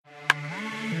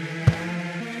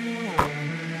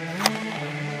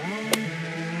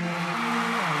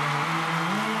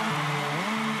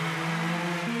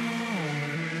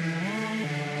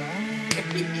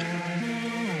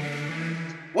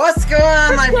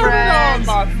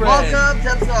my friend. Welcome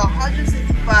to episode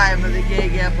 165 of the Gay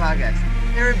Gab Podcast.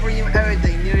 Here we bring you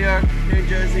everything New York, New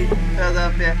Jersey,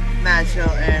 Philadelphia,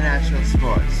 national and international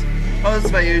sports.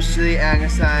 Hosted by usually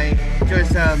Angasai,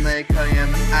 Georgetown, Lake, Cunningham,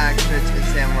 Alex Fitch, and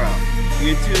Sam Rowe.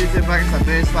 You can tune into the podcast on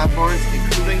various platforms,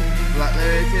 including Black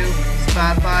Literature 2,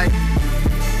 Spotify,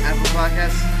 Apple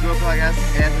Podcasts, Google Podcasts,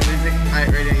 Apple Music,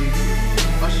 iRadio, and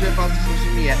YouTube. Also, check out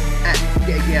social media at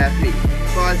GayGabP.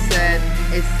 God said,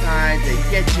 it's time to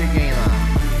get your game on.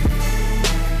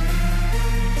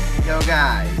 Yo,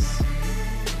 guys,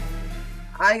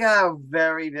 I got a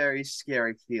very, very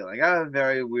scary feeling. I got a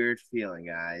very weird feeling,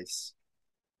 guys.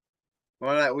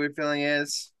 What that weird feeling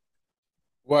is?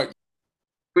 What?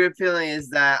 Weird feeling is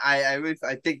that I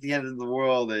think the end of the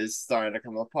world is starting to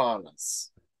come upon us.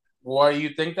 Why do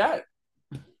you think that?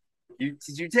 Did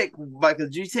you take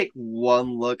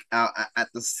one look out at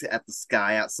the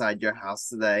sky outside your house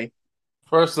today?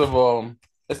 First of all,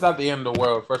 it's not the end of the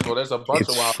world. First of all, there's a bunch of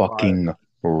It's wildfires. fucking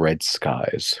red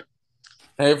skies.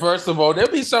 Hey, first of all,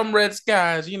 there'll be some red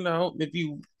skies, if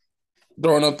you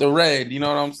throwing up the red, you know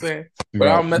what I'm saying? But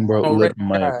I'll mess with no red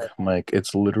skies. Mike,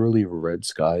 it's literally red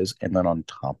skies, and then on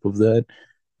top of that,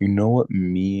 you know what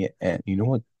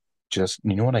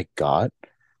I got?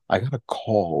 I got a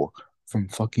call from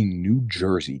fucking New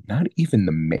Jersey, not even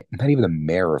the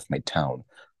mayor of my town,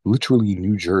 literally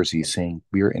New Jersey, saying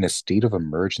we are in a state of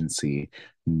emergency.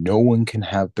 No one can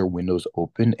have their windows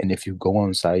open, and if you go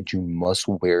outside, you must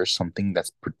wear something that's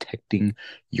protecting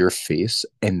your face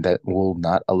and that will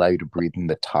not allow you to breathe in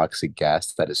the toxic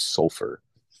gas that is sulfur.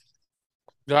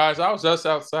 Guys, I was just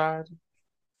outside.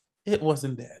 It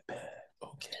wasn't that bad.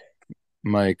 Okay.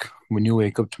 Mike, when you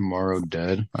wake up tomorrow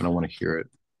dead, I don't want to hear it.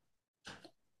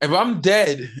 If I'm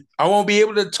dead, I won't be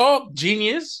able to talk,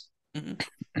 genius.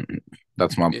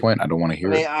 That's my point. I don't want to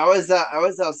hear it. I was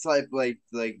outside, like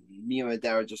me and my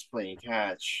dad were just playing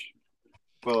catch,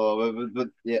 but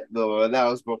that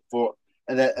was before,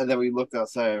 and then we looked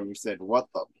outside and we said, "What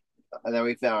the?" And then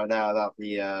we found out about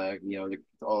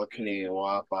all the Canadian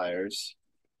wildfires.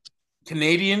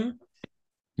 Canadian?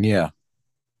 Yeah.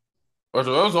 It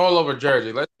was all over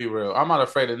Jersey. Let's be real. I'm not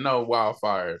afraid of no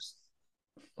wildfires.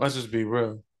 Let's just be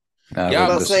real. Adam, I'm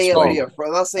not saying you have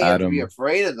to be Adam,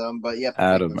 afraid of them, but you have to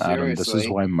take them seriously. This is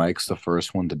why Mike's the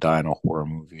first one to die in a horror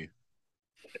movie.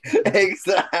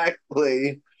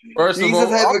 Exactly. First of all, He's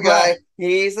the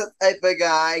type of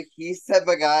guy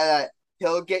that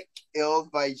he'll get killed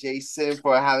by Jason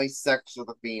for having sex with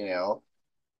a female.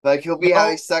 Like, he'll be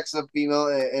having sex with a female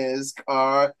in his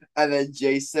car, and then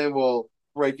Jason will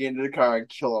break into the car and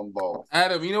kill them both.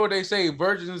 Adam, you know what they say?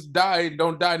 Virgins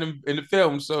don't die in the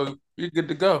film, so you're good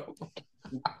to go.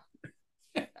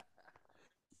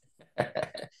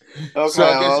 Okay,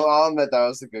 so I'll admit that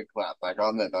was a good clap. I'll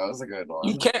admit that was a good one.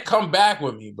 You can't come back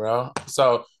with me, bro.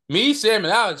 So me, Sam,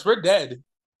 and Alex, we're dead.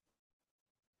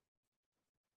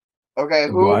 Okay,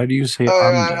 why do you say I'm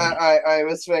dead? All right,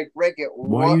 let's rank it.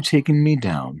 Why are you taking me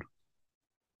down?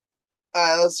 All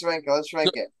right, let's rank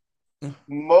it.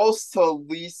 Most to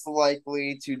least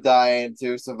likely to die and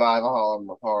to survive a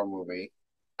horror movie.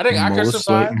 I think I could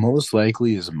survive. Most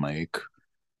likely is Mike.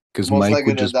 Because Mike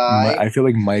would just die. I feel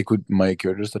like Mike,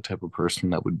 you're just the type of person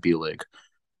that would be like,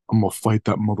 I'm gonna fight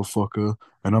that motherfucker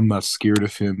and I'm not scared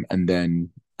of him. And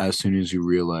then as soon as you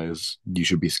realize you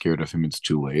should be scared of him, it's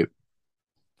too late.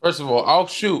 First of all, I'll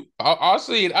shoot. I'll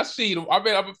see it. I see it. I'm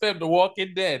a fan of The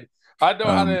Walking Dead. I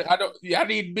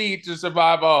need me to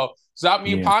survive all.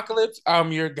 Zombie apocalypse,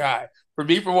 I'm your guy. For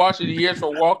watching the years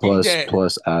for Walking Dead.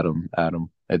 Plus Adam,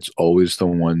 it's always the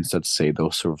ones that say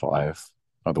they'll survive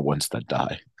are the ones that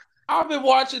die. I've been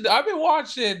watching.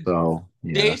 So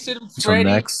yeah. Jason,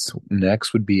 Freddy. So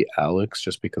next would be Alex,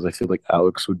 just because I feel like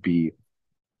Alex would be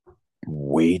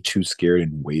way too scared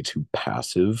and way too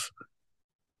passive.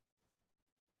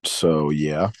 So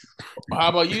yeah. How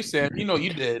about you, Sam? You know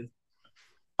you did.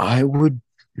 I would.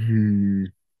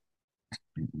 And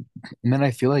then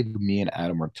I feel like me and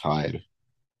Adam are tied.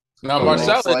 Now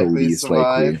Marcellus the least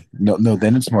likely. No,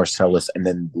 then it's Marcellus, and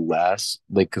then last,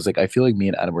 because I feel like me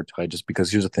and Adam are tied just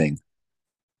because here's the thing.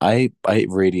 For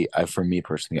me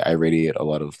personally, I radiate a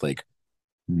lot of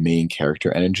main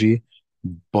character energy,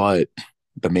 but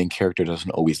the main character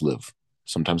doesn't always live.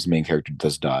 Sometimes the main character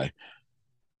does die.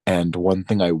 And one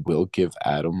thing I will give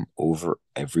Adam over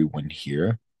everyone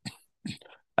here,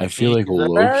 I feel like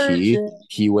low-key,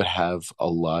 he would have a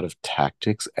lot of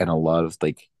tactics and a lot of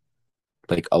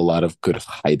a lot of good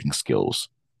hiding skills.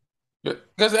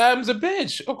 Because Adam's a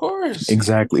bitch, of course.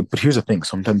 Exactly. But here's the thing.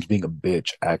 Sometimes being a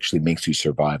bitch actually makes you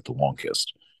survive the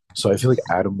longest. So I feel like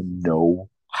Adam would know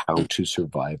how to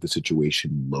survive the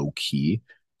situation low-key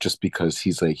just because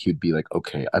he'd be like,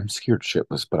 okay, I'm scared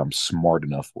shitless, but I'm smart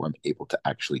enough where I'm able to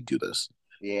actually do this.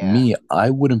 Yeah. Me, I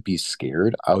wouldn't be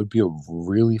scared. I would be a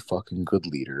really fucking good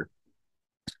leader.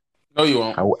 No, you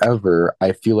won't. However,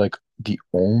 I feel like the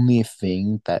only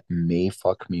thing that may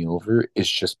fuck me over is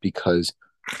just because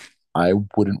I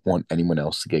wouldn't want anyone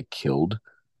else to get killed.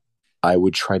 I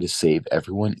would try to save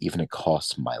everyone, even if it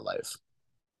costs my life.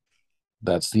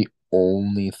 That's the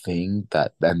only thing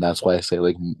and that's why I say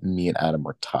like me and Adam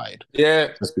are tied, Yeah,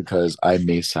 just because I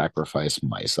may sacrifice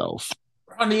myself.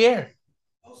 we're on the air.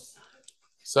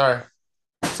 Sorry,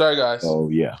 sorry, guys. Oh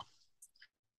yeah,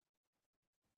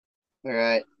 All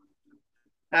right.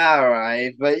 All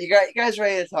right. But you guys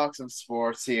ready to talk some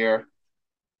sports here?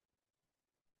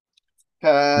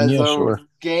 Because yeah, sure.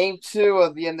 game two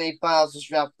of the NBA Finals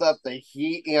just wrapped up. The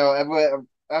Heat,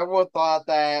 everyone thought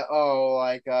that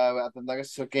the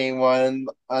Nuggets took game one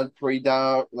on pretty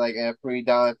down, like in a pretty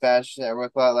down fashion. Everyone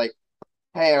thought like,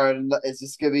 hey, is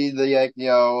this gonna be the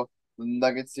the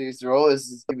Nuggets series to roll?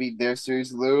 Is this gonna be their series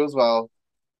to lose? Well,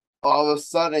 all of a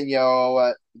sudden,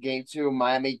 game two,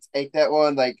 Miami take that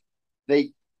one. Like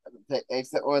they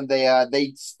except when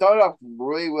they start off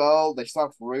really well. They start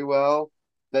off really well.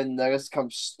 Then Nuggets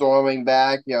come storming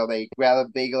back. They grab a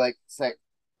big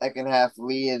second half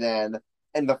lead, and then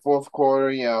in the fourth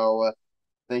quarter,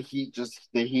 the Heat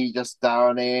just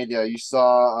dominated. You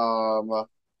saw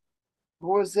who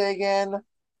was it again?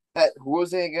 Who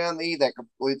was it again? That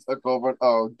completely took over.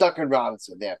 Oh, Duncan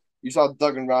Robinson. There, you saw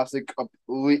Duncan Robinson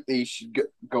completely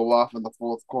go off in the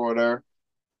fourth quarter.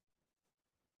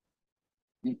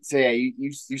 So yeah,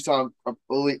 you saw him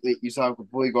completely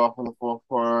go off on the fourth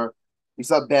quarter. You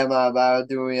saw Bam Adebayo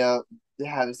doing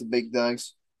having some big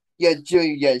dunks. You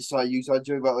saw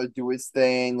Jimmy Butler do his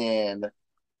thing, and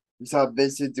you saw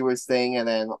Vincent do his thing, and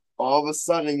then all of a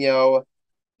sudden, all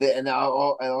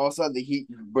of a sudden the Heat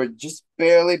were just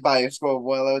barely by a score of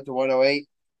 111 to 108.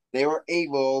 They were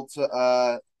able to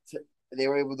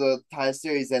tie the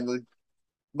series, and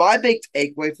my big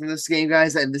takeaway from this game,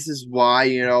 guys, and this is why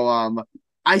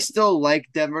I still like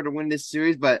Denver to win this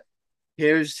series, but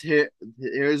here's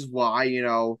why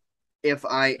if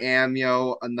I am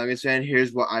a Nuggets fan,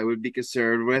 here's what I would be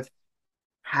concerned with: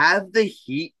 have the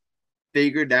Heat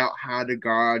figured out how to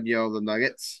guard the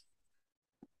Nuggets?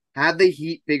 Have the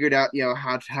Heat figured out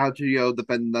how to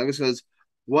defend the Nuggets? Because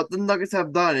what the Nuggets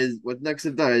have done is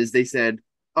they said,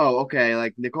 oh, okay,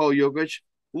 like Nikola Jokic,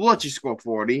 we'll let you score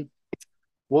 40.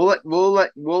 We'll let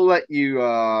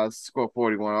you score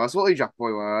 41 on us. We'll let you drop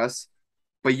 41 on us,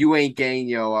 but you ain't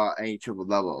getting any triple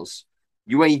doubles.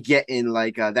 You ain't getting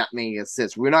that many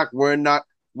assists. We are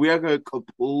gonna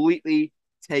completely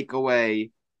take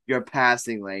away your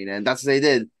passing lane, and that's what they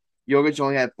did. Jokic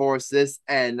only had 4 assists,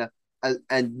 and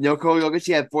Nikola Jokic,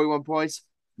 he had 41 points.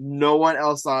 No one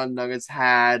else on Nuggets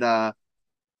had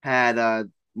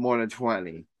more than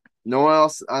 20. No one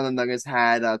else on the Nuggets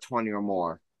had 20 or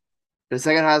more. The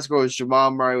second highest score was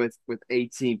Jamal Murray with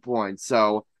 18 points.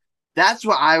 So that's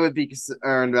what I would be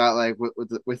concerned about, like with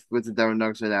the Denver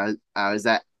Nuggets right now, is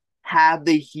that have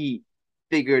the Heat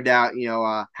figured out,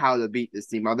 how to beat this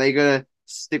team? Are they gonna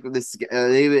stick with this? Are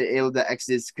they able to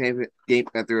exit this game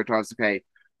through a toss? Okay,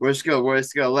 we're just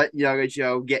gonna let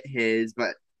Jokic get his,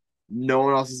 but no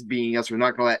one else is beating us. We're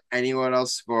not gonna let anyone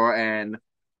else score, and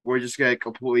we're just gonna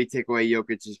completely take away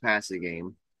Jokic's passing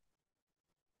game.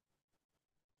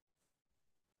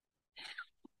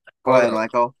 Go Hold ahead, up.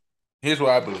 Michael. Here's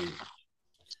what I believe.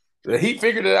 The Heat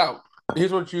figured it out.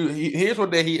 Here's what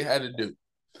the Heat had to do.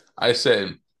 I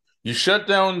said, you shut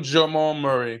down Jamal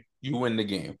Murray, you win the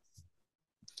game.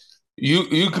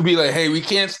 You could be like, hey, we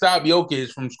can't stop Jokic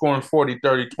from scoring 40,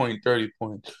 30, 20, 30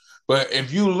 points. But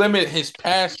if you limit his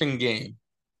passing game,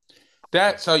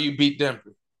 that's how you beat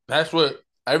Denver. That's what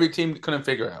every team couldn't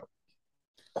figure out.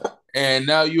 And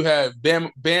now you have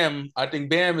Bam. Bam. I think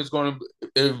Bam is going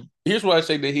to. Here's what I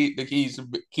say: the keys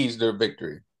to their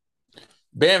victory.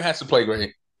 Bam has to play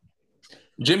great.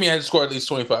 Jimmy has to score at least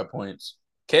 25 points.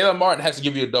 Caleb Martin has to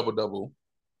give you a double double.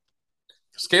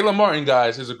 Caleb Martin,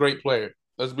 guys, is a great player.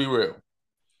 Let's be real.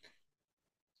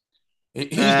 He's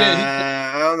getting.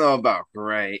 I don't know about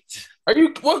great. Are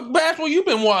you what basketball you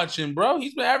been watching, bro?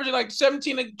 He's been averaging like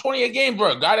 17 to 20 a game,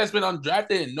 bro. A guy that's been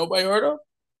undrafted and nobody heard of.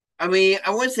 I mean, I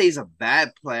wouldn't say he's a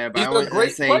bad player, but He's I a wouldn't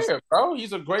great say player, bro.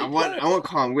 He's a great player. I wouldn't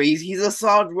call him great. He's a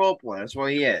solid role player. That's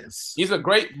what he is. He's a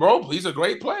great bro. He's a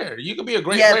great player. You could be a He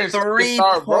great player had and still be a three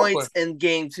star role player. points in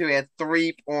game two. He had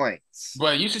 3 points.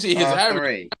 But you should see his average.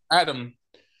 Three. Adam,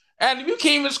 you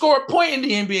can't even score a point in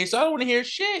the NBA, so I don't want to hear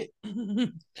shit.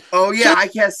 Oh yeah, I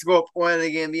can't score a point in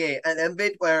the NBA. An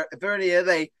NBA player, if they're in the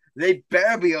NBA, They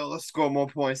better be able to score more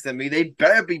points than me. They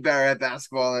better be better at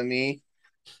basketball than me.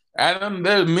 Adam,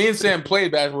 me and Sam play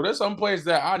basketball. There's some players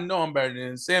that I know I'm better than,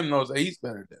 and Sam knows that he's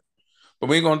better than. But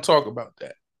we ain't gonna talk about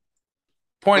that.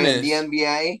 Point In the is,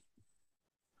 NBA,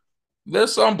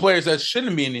 there's some players that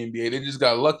shouldn't be in the NBA. They just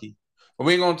got lucky. But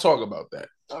we ain't gonna talk about that.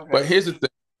 But okay, here's the thing.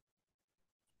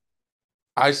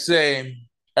 I say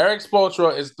Eric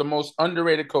Spoelstra is the most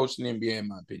underrated coach in the NBA, in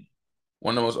my opinion.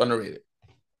 One of the most underrated.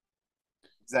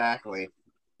 exactly.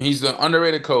 He's the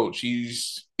underrated coach.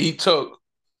 He took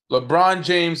LeBron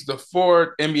James the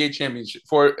four NBA championship,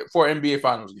 four NBA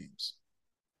Finals games.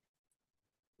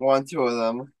 Won two of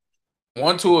them.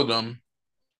 Won two of them.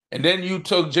 And then you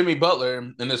took Jimmy Butler,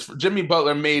 and Jimmy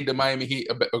Butler made the Miami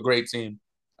Heat a great team.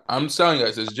 I'm telling you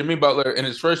guys, this Jimmy Butler in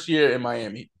his first year in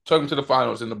Miami took him to the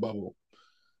finals in the bubble.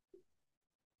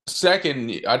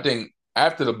 Second, I think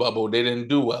after the bubble, they didn't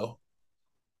do well.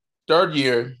 Third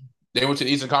year, they went to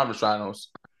the Eastern Conference Finals.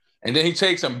 And then he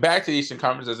takes them back to the Eastern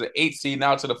Conference as an 8 seed,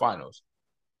 now to the finals.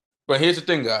 But here's the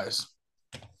thing, guys.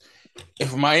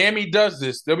 If Miami does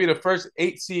this, they'll be the first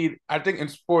 8 seed, I think, in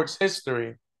sports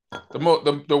history,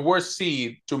 the worst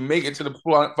seed to make it to the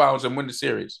finals and win the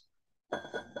series. It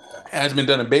has been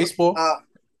done in baseball. I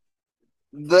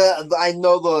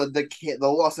know the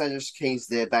Los Angeles Kings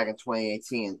did back in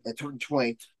 2018 and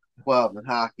 2012 in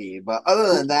hockey, but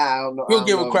other than that, I don't know. Who I don't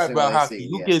give a know crap about hockey?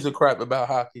 Who yet. gives a crap about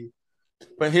hockey?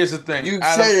 But here's the thing. You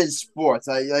Adam, said in sports,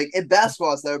 like in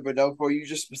basketball, it's never been known for. You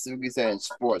just specifically said in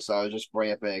sports, so I was just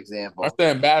bringing up an example. I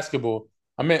said in basketball.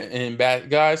 I meant in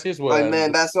guys. Here's what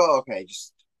man, basketball. Okay,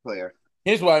 just clear.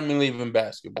 Here's why I'm leaving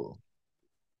basketball.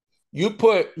 You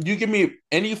give me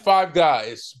any 5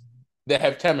 guys that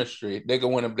have chemistry, they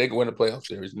can win a playoff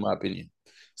series, in my opinion.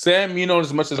 Sam, you know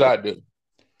as much as I do.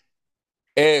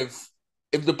 If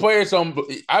the players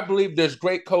I believe there's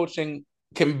great coaching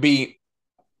can be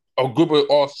a group of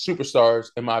all superstars,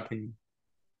 in my opinion.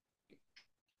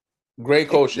 Great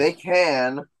coaching. They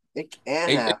can. It can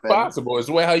happen. It's possible. It's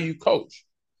the way how you coach.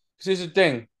 Here's the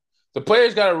thing. The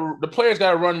players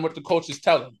gotta run what the coaches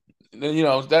tell them. You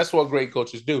know, that's what great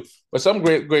coaches do. But some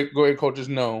great coaches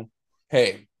know,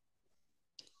 hey,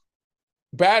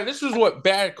 this is what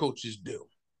bad coaches do.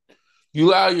 You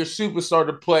allow your superstar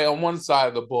to play on one side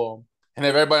of the ball and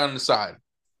have everybody on the side.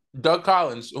 Doug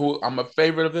Collins, who I'm a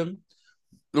favorite of him,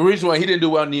 the reason why he didn't do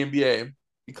well in the NBA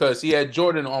because he had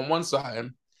Jordan on one side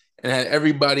and had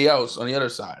everybody else on the other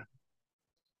side.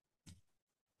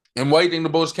 And why do you think the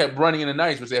Bulls kept running in the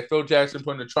nights was that Phil Jackson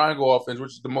put in the triangle offense,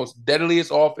 which is the most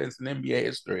deadliest offense in NBA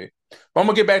history. But I'm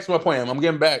going to get back to my point. I'm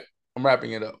getting back. I'm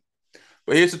wrapping it up.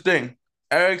 But here's the thing.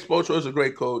 Eric Spoelstra is a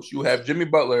great coach. You have Jimmy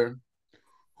Butler,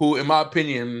 who, in my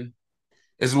opinion,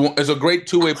 is a great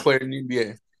two-way player in the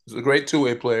NBA. He's a great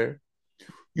two-way player.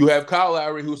 You have Kyle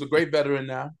Lowry, who's a great veteran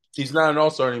now. He's not an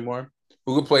all-star anymore,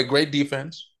 who can play great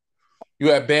defense.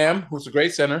 You have Bam, who's a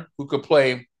great center, who could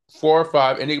play 4 or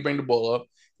 5, and he can bring the ball up.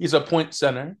 He's a point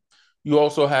center. You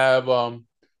also have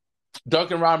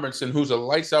Duncan Robinson, who's a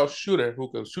lights-out shooter, who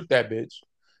can shoot that bitch.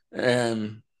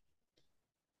 And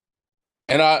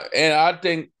I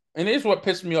think, and here's what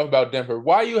pissed me off about Denver.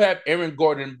 Why you have Aaron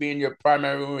Gordon being your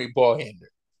primary ball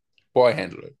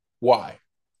handler? Why?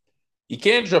 He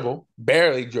can't dribble,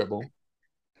 barely dribble.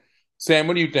 Sam,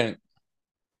 what do you think?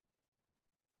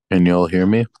 Can y'all hear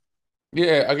me?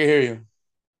 Yeah, I can hear you.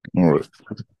 All right.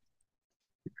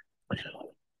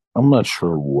 I'm not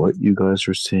sure what you guys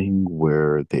are saying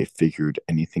where they figured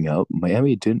anything out.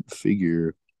 Miami didn't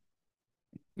figure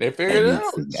They figured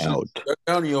anything out.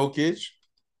 Down Jokic.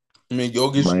 I mean,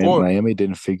 Jokic scored. Miami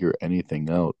didn't figure anything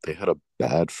out. They had a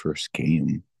bad first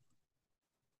game.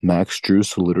 Max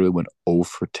Strus literally went 0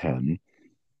 for 10.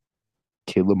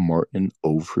 Caleb Martin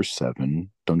 0 for 7.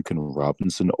 Duncan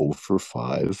Robinson 0 for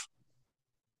 5.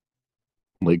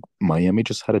 Like, Miami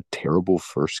just had a terrible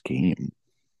first game.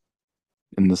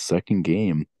 In the second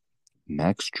game,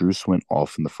 Max Strus went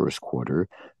off in the first quarter.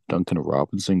 Duncan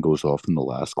Robinson goes off in the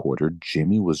last quarter.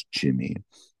 Jimmy was Jimmy.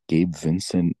 Gabe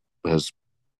Vincent has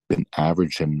been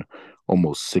averaging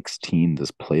almost 16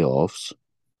 this playoffs.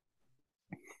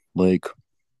 Like,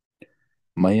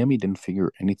 Miami didn't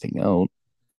figure anything out.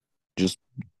 Just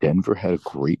Denver had a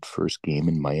great first game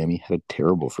and Miami had a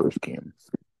terrible first game.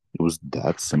 It was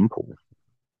that simple.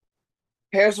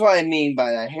 Here's what I mean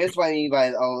by that. Here's what I mean by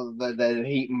the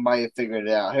Heat might have figured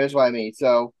it out. Here's what I mean.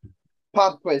 So,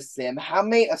 pop quiz, Sam. How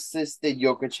many assists did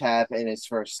Jokic have in his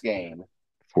first game?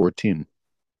 14.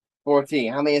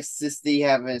 14. How many assists did he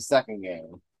have in his second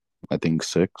game? I think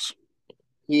 6.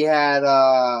 He had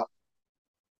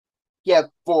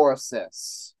 4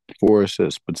 assists. 4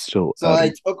 assists, but still. So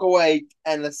they took away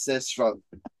 10 assists from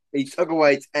He took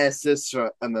away 10 assists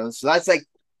from them. So that's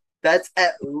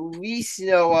at least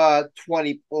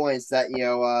 20 points that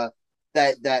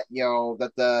that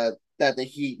the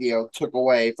Heat took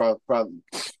away from the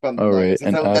All right, Nuggets.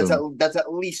 and Adam. That's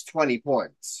at least 20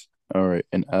 points. All right,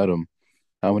 and Adam.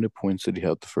 How many points did he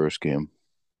have the first game?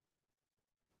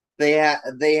 They had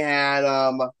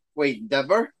wait,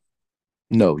 Denver.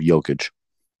 No, Jokic.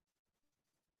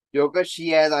 Jokic, he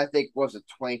had, I think, was it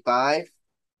 25?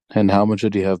 And how much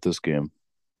did he have this game?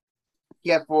 He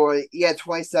had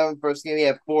 27 first game. He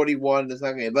had 41 the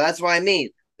second game. But that's what I mean.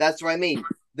 That's what I mean.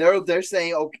 They're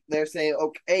saying okay. They're saying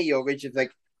okay, Jokic is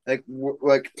like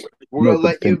we're No, gonna but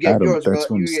let you then get Adam, yours. We're gonna that's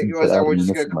let what I'm you get saying. yours, But and we're Adam, you're just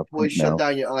gonna missing my completely point shut now.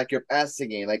 down your passing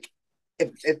game. Like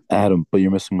if Adam, but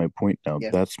you're missing my point now.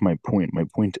 yeah. That's my point. My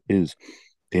point is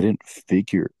they didn't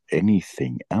figure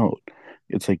anything out.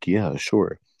 It's like, yeah,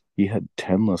 sure. He had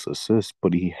 10 less assists,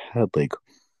 but he had like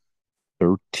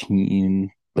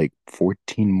 13, like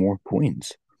 14 more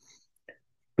points.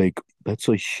 Like, that's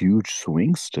a huge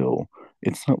swing still.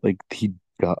 It's not like he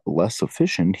got less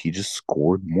efficient. He just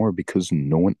scored more because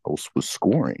no one else was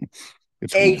scoring.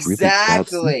 It's really that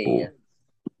Exactly. simple.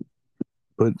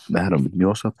 But Adam, you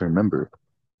also have to remember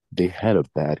they had a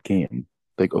bad game.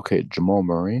 Like, okay, Jamal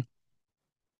Murray,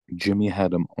 Jimmy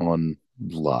had him on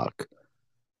lock,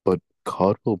 but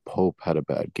Caldwell Pope had a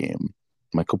bad game.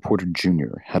 Michael Porter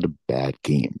Jr. had a bad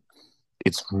game.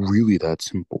 It's really that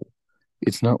simple.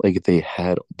 It's not like they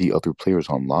had the other players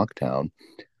on lockdown.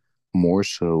 More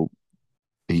so,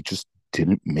 they just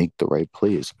didn't make the right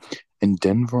plays. And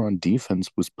Denver on defense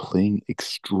was playing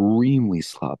extremely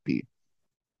sloppy.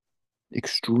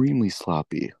 Extremely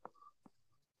sloppy.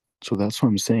 So that's what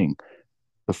I'm saying.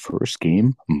 The first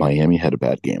game, Miami had a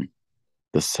bad game.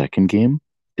 The second game,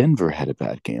 Denver had a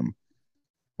bad game.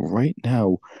 Right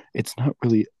now, it's not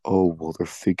really, oh, well, they're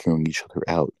figuring each other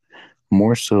out.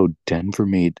 More so, Denver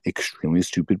made extremely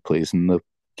stupid plays in the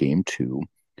game two,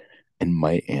 and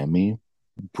Miami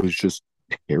was just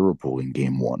terrible in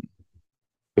game one.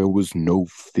 There was no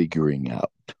figuring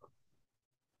out.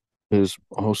 There's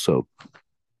also,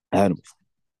 Adam,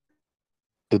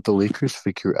 did the Lakers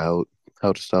figure out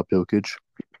how to stop Jokic?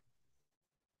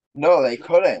 No, they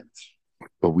couldn't.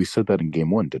 But we said that in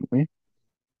game one, didn't we?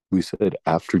 We said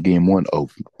after game one, oh,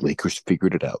 Lakers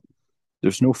figured it out.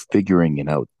 There's no figuring it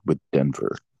out with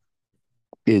Denver.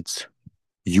 It's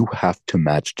you have to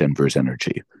match Denver's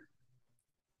energy.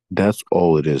 That's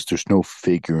all it is. There's no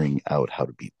figuring out how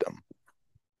to beat them.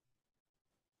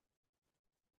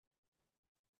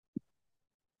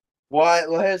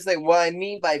 Here's the thing. What I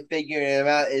mean by figuring it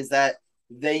out is that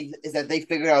they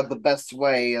figured out the best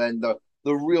way, and the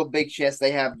real big chance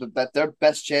they have, that their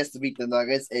best chance to beat the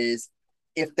Nuggets is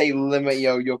if they limit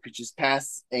Jokic's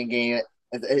passing game.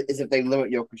 Is if they limit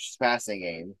Jokic's passing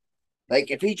game. Like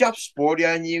if he drops 40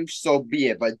 on you, so be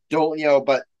it. But don't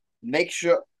but make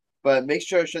sure make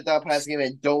sure to shut down passing game,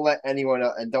 and don't let anyone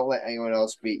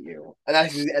else beat you. And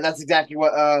that's exactly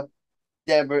what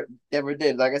Denver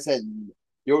did. Like I said,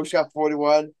 Jokic got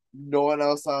 41. No one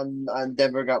else on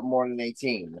Denver got more than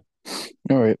 18.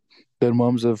 All right. Then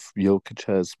moms of Jokic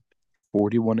has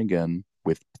 41 again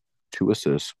with 2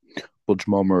 assists. Well,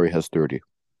 Jamal Murray has 30.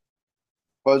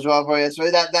 But Jamal Murray, so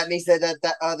that means that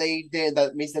they did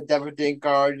that means that Denver didn't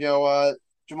guard Jamal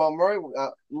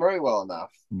Murray well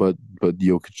enough. But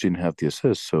Jokic didn't have the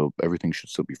assists, so everything should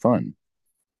still be fine.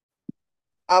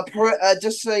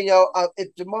 Just so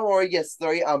if Jamal Murray gets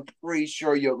 30, I'm pretty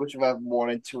sure Jokic will have more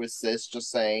than 2 assists.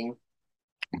 Just saying.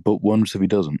 But what if he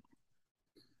doesn't?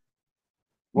 It's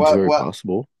What very what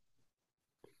possible.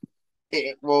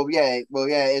 well yeah,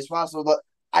 it's possible. But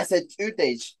I said 2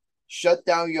 things: shut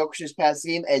down Jokic's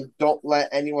passing game and don't let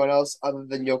anyone else other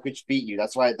than Jokic beat you.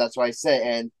 That's why I said.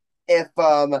 And if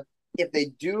they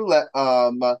do let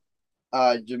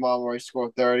Jamal Murray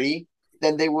score 30,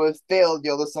 then they would have failed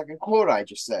the second quarter. I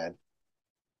just said.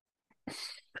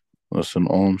 Listen,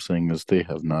 all I'm saying is they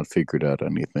have not figured out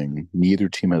anything. Neither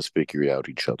team has figured out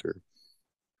each other.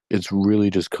 It's really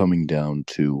just coming down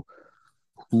to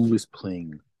who is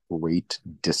playing great,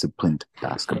 disciplined Okay.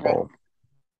 basketball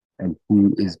and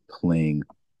who is playing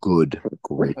good,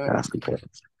 great Okay. basketball.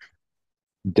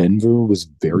 Denver was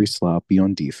very sloppy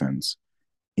on defense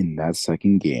in that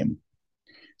second game,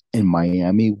 and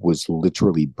Miami was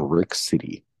literally brick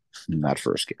city in that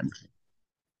first game.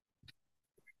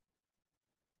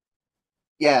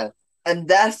 Yeah. And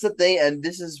that's the thing, and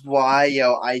this is why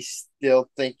I still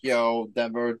think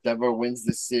Denver wins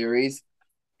this series.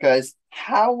 Because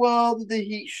how well did the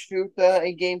Heat shoot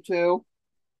in game two?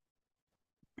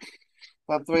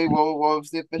 Top three, what was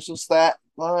the official stat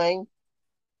line?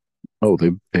 Oh,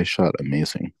 they shot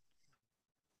amazing.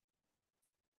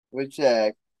 we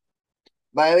check.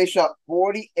 Miami shot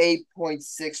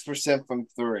 48.6% from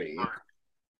three.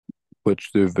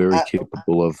 Which they're very Uh,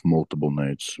 capable of multiple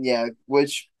nights. yeah,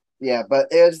 but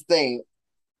here's the thing.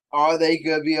 Are they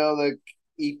gonna be able to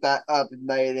eat that up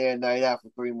night in, night out for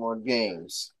three more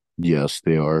games? Yes,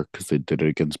 they are, because they did it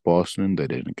against Boston, they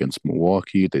did it against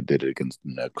Milwaukee, they did it against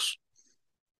the Knicks.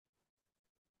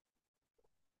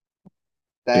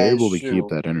 They're That is able to keep true.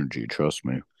 that energy, trust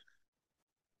me.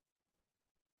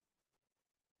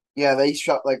 Yeah, they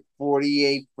shot like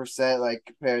 48%, like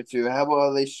compared to how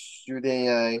about they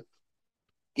shooting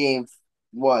game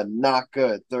one? Not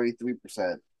good,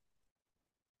 33%.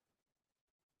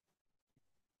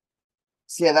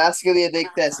 So yeah, that's gonna be a big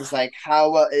test. It's like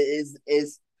how well is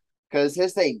because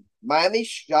here's the thing, Miami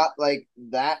shot like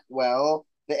that well,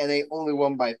 and they only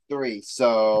won by three.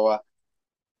 So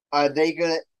are they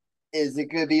gonna? Is it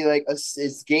gonna be like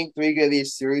is game three gonna be a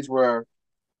series where,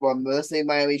 well, let's say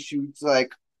Miami shoots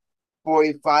like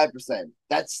 45%?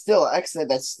 That's still excellent.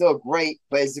 That's still great,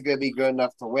 but is it gonna be good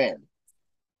enough to win?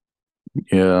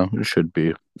 Yeah, it should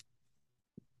be.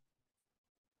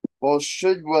 Well,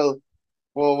 should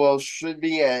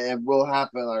be and will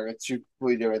happen are two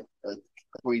completely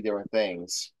different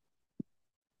things.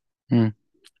 Hmm.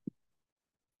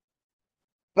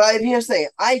 But here's the thing,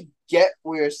 I get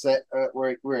where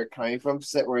where we're coming from.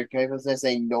 Where you're coming from,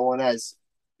 saying no one has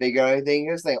figured out anything.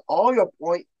 Here's the thing, all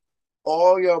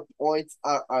your points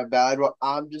are valid. What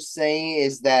I'm just saying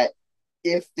is that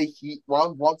if the Heat, what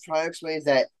I'm trying to explain is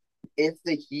that if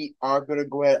the Heat are going to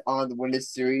go ahead on to win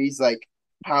this series, like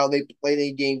how they played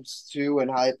in games two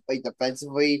and how they play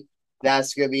defensively,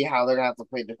 that's going to be how they're going to have to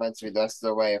play defensively the rest of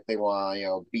the way if they want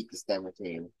to, beat this Denver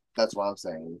team. That's what I'm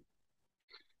saying.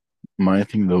 My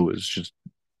thing though is just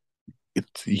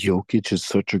it's Jokic is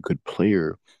such a good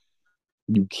player.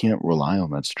 You can't rely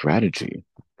on that strategy.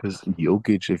 Because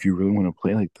Jokic, if you really want to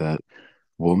play like that,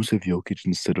 what happens if Jokic,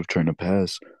 instead of trying to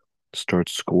pass,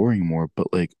 starts scoring more,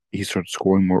 but like he starts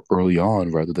scoring more early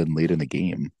on rather than late in the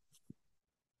game?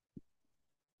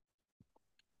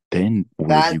 Then where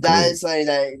do you That go? is something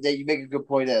that you make a good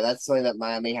point there. That's something that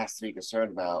Miami has to be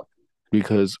concerned about.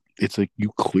 Because it's like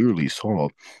you clearly saw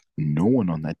no one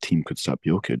on that team could stop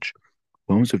Jokic.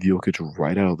 What happens if Jokic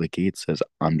right out of the gate says,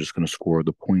 I'm just going to score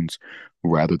the points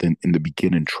rather than in the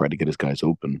beginning try to get his guys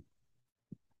open?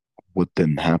 What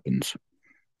then happens?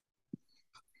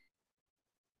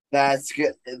 That's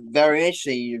good. Very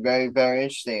interesting. Very, very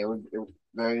interesting.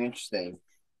 Very interesting.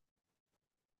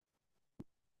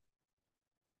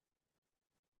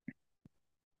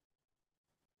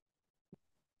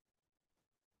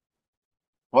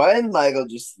 Why didn't Michael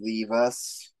just leave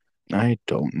us? I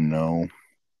don't know.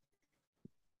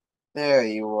 There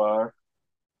you are.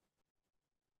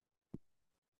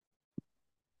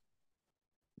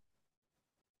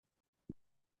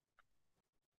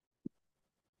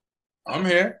 I'm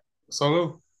here.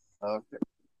 Salute. Okay.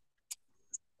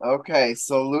 Okay,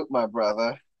 salute, my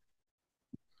brother.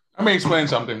 Let me explain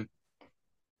something.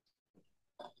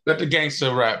 Let the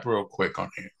gangster rap real quick on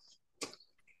here.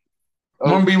 I'm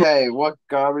gonna be Okay, what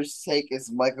garbage take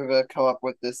is Michael gonna come up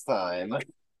with this time?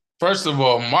 First of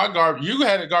all, my garbage. You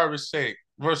had a garbage take.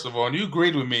 First of all, and you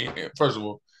agreed with me. First of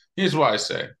all, here's what I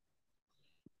say.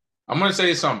 I'm gonna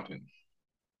say something.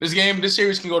 This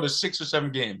series can go to 6 or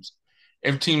 7 games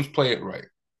if teams play it right.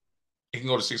 It can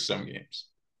go to 6 or 7 games.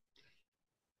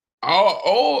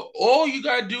 All you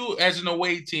gotta do as an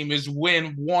away team is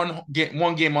win one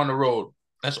game on the road.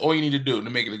 That's all you need to do to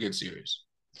make it a good series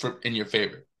in your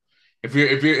favor. If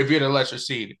you're the lesser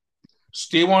seed,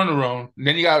 stay on the road.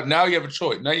 Then you have a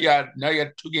choice. Now you got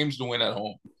 2 games to win at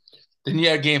home. Then you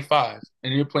have game 5,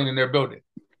 and you're playing in their building.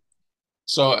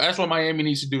 So that's what Miami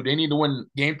needs to do. They need to win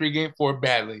game 3, game 4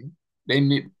 badly.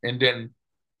 And then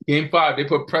game 5 they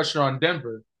put pressure on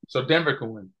Denver, so Denver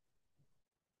can win.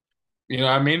 You know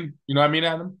what I mean? You know what I mean,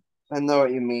 Adam? I know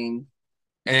what you mean.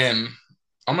 And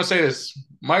I'm gonna say this: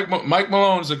 Mike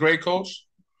Malone is a great coach,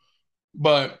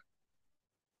 but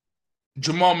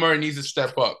Jamal Murray needs to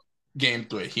step up. Game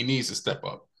 3, he needs to step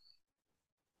up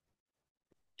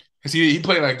because he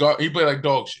played like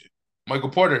dog shit. Michael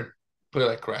Porter played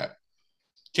like crap.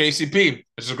 KCP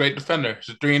is a great defender.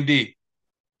 He's a 3-and-D.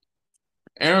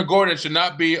 Aaron Gordon should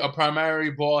not be a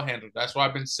primary ball handler. That's what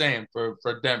I've been saying for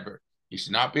Denver. He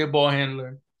should not be a ball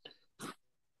handler.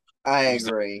 I He's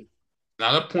agree.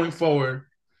 not a point forward.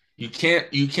 He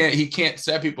can't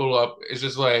set people up. It's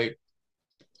just like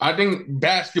I think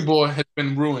basketball has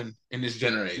been ruined in this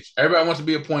generation. Everybody wants to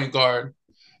be a point guard.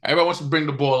 Everybody wants to bring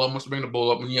the ball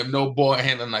up, and you have no ball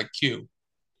handling like Q.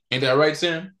 Ain't that right,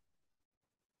 Sam?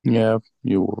 Yeah,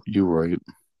 you right.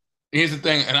 Here's the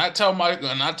thing, and I tell Michael,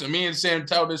 and not to me and Sam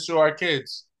tell this to our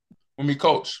kids when we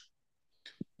coach.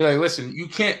 They're like, listen, you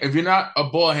can't if you're not a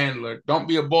ball handler, don't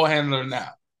be a ball handler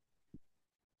now.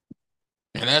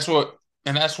 And that's what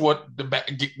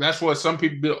some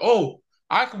people do. Oh,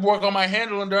 I could work on my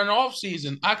handling during the off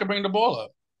season. I could bring the ball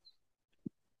up.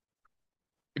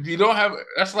 If you don't have,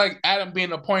 that's like Adam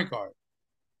being a point guard.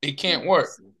 It can't work.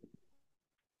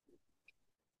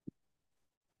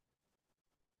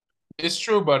 It's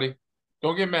true, buddy.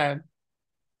 Don't get mad.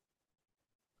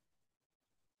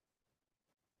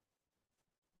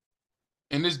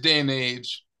 In this day and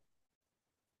age.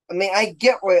 I mean, I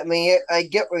get what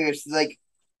you're like,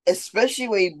 especially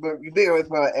when you bring up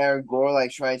about Aaron Gore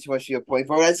like trying to much your point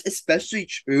forward. That's especially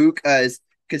true because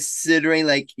considering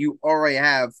like you already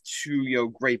have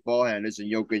two great ball handlers in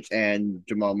Jokic and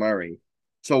Jamal Murray.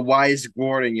 So why is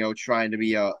Gordon trying to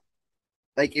be a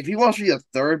like if he wants to be a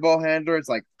third ball handler, it's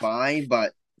like fine,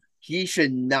 but he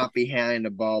should not be handling the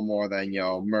ball more than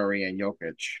Murray and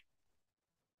Jokic.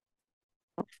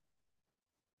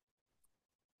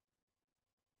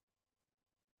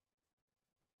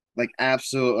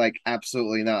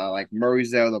 Absolutely not. Like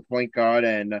Murray's there, the point guard,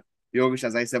 and Jokic,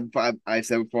 as I said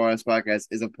before on this podcast,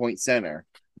 is a point center.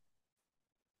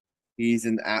 He's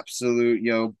an absolute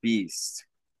beast.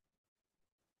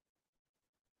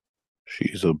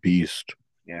 She's a beast.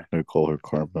 Yeah, I call her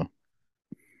Karma.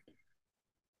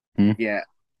 Yeah,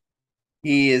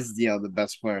 he is the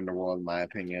best player in the world in my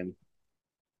opinion.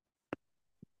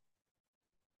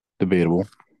 Debatable.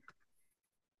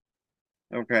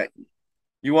 Okay,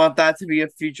 you want that to be a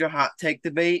future hot take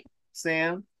debate,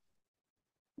 Sam?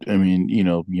 I mean,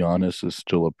 Giannis is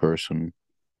still a person.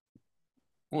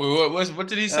 What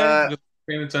did he say?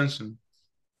 Paying attention.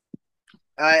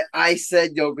 I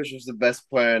said Jokic was the best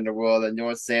player in the world, and you know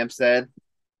what Sam said?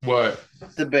 What?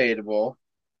 Debatable.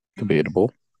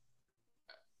 Debatable.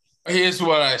 Here's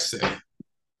what I say.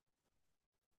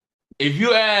 If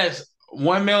you ask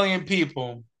 1 million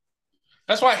people,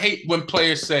 that's why I hate when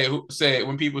players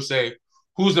when people say,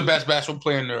 who's the best basketball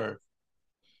player in the earth?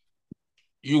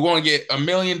 You're going to get a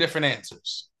million different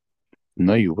answers.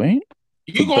 No, you ain't.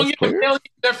 You're going to get a million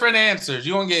different answers.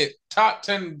 You're going to get top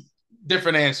 10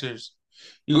 different answers.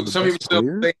 Some people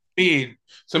still say Speed.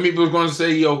 Some people are going to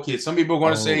say Jokic. Some people are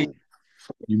going to say.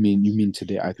 You mean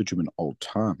today? I thought you meant all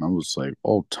time. I was like,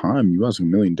 all time? You ask a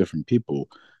million different people.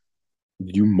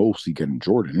 You mostly getting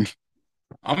Jordan.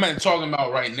 I'm not talking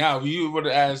about right now. If you were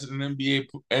to ask an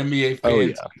NBA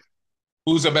fan,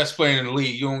 who's the best player in the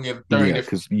league? You don't get 30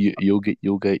 because you'll get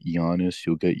Giannis,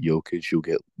 you'll get Jokic,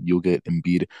 you'll get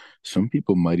Embiid. Some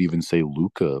people might even say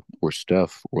Luka or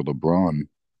Steph or LeBron.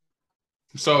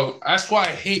 So that's why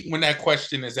I hate when that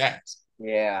question is asked.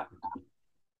 Yeah.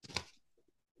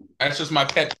 That's just my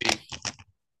pet peeve.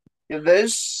 Yeah,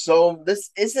 this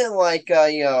isn't like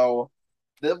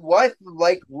what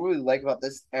I really like about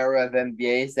this era of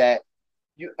NBA is that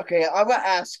I'm gonna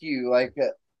ask you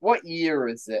what year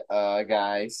is it,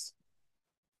 guys?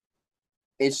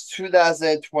 It's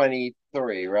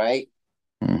 2023, right?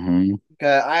 Mm-hmm.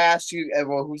 Okay, I asked you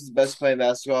everyone who's the best player in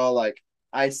basketball. Like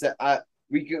I said,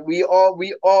 we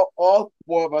all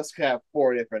four of us could have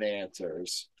four different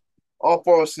answers. All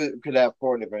four of us could have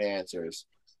four different answers.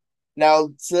 Now,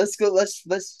 so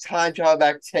let's time travel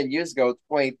back 10 years ago,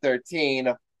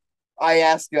 2013. I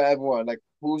asked everyone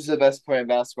who's the best player in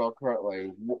basketball currently.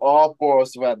 All four of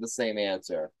us would have the same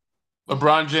answer.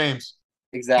 LeBron James.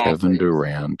 Exactly. Kevin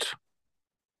Durant.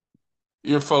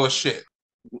 You're full of shit.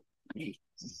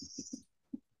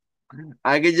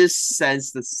 I could just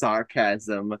sense the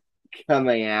sarcasm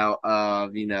coming out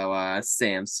of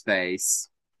Sam's face.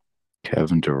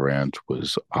 Kevin Durant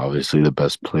was obviously the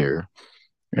best player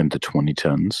in the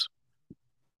 2010s.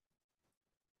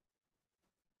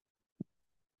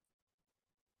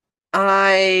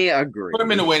 I agree. Put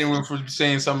him in the waiting room for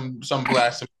saying some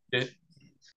blasphemy shit.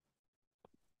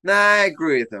 Nah, I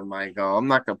agree with him, Michael. I'm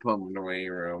not gonna put him in the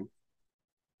waiting room.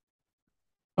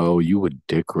 Oh, you a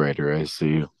dick writer, I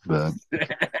see that.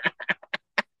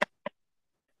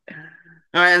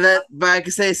 All right, but I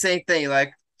can say the same thing.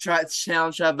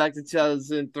 Challenge back to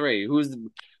 2003. Who's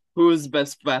the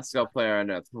best basketball player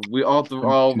on earth? We all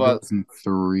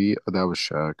 2003. That was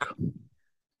Shaq.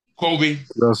 Kobe.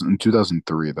 In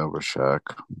 2003, that was Shaq.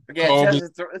 Yeah,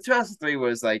 2003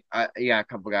 was a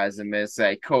couple guys in this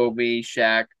Kobe,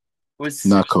 Shaq.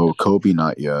 Not Kobe,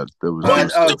 not yet. There was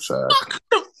still Shaq.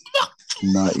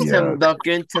 Not yet.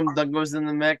 Tim Duncan was in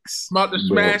the mix. About to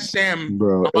smash Sam.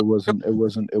 Bro, it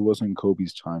wasn't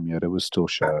Kobe's time yet. It was still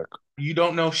Shaq. You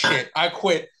don't know shit. I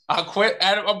quit. I'll quit.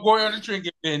 Adam, I'm going on a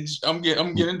drinking binge. I'm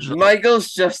getting drunk.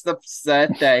 Michael's just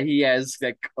upset that he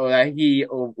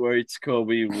overrates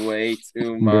Kobe way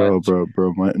too much.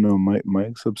 Bro.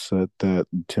 Mike's upset that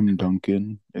Tim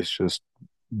Duncan is just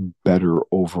better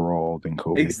overall than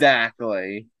Kobe.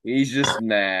 Exactly. He's just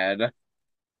mad.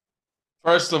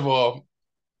 First of all,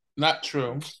 not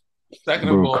true. Second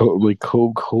of all,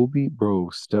 Kobe, bro.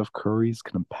 Steph Curry's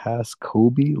gonna pass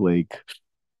Kobe. Like,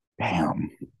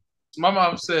 damn. my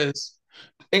mom says,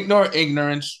 ignore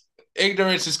ignorance.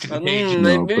 Ignorance is contagious.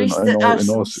 Maybe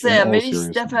Seriousness.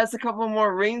 Steph has a couple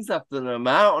more rings left in him.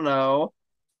 I don't know.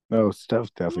 No,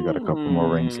 Steph definitely got a couple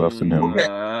more rings left in him. Okay, who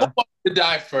wants to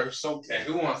die first? Okay,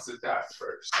 who wants to die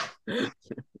first?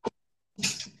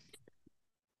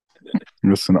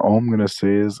 Listen, all I'm gonna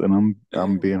say is, and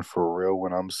I'm being for real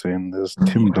when I'm saying this,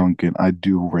 Tim Duncan, I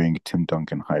do rank Tim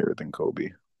Duncan higher than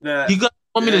Kobe. You got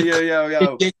want me to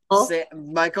yo.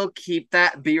 Michael, keep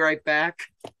that. Be right back.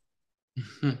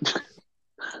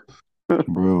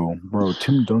 Bro,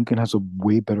 Tim Duncan has a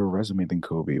way better resume than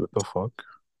Kobe. What the fuck?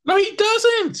 No, he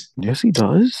doesn't. Yes, he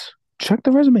does. Check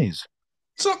the resumes.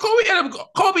 So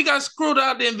Kobe got screwed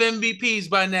out in MVPs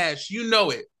by Nash. You know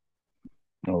it.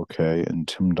 Okay, and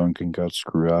Tim Duncan got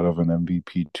screwed out of an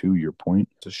MVP too. Your point?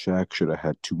 Shaq should have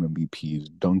had 2 MVPs.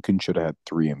 Duncan should have had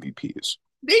 3 MVPs.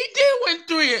 He did win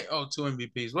 3. Oh, 2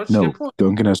 MVPs. What's your point?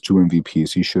 Duncan has 2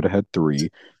 MVPs. He should have had 3.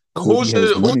 Kobe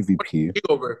has 1 MVP.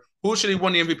 Who should he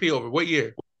won the MVP over? What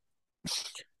year?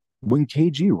 When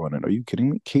KG won it. Are you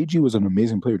kidding me? KG was an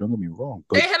amazing player. Don't get me wrong.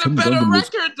 But they had a better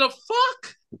record. The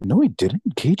fuck? No, he didn't.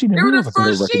 KG never had a better record. They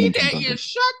were the first seed that year.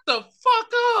 Shut the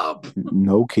fuck up.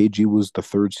 No, KG was the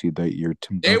 3rd seed that year.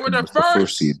 Tim Duncan was the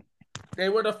first seed. They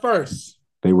were the first.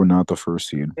 They were not the first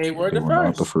seed. They were the first.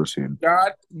 Not the first seed.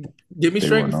 God, give me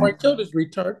straight before I kill this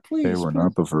retard, please. They were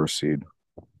not the first seed.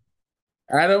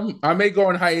 Adam, I may go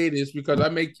on hiatus because I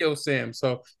may kill Sam.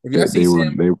 So if you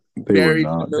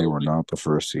they were not the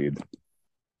first seed.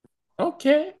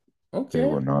 Okay. They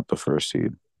were not the first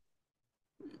seed.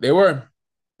 They were.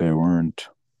 They weren't.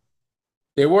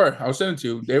 They were. I was saying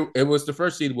to you. It was the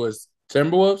first seed was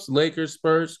Timberwolves, Lakers,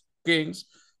 Spurs, Kings,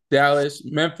 Dallas,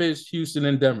 Memphis, Houston,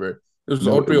 and Denver. It was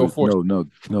all 3 or 4. No.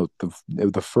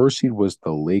 The first seed was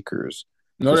the Lakers.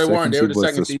 No, they weren't. They were the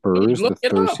second seed. Spurs. Look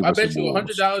it up. I bet you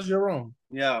 $100 you're wrong.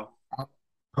 Yo,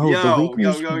 the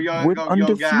Lakers went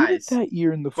undefeated that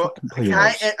year in the fucking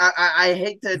playoffs. I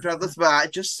hate to interrupt this,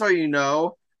 but just so you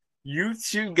know, you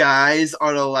two guys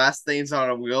are the last things on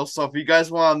a wheel. So if you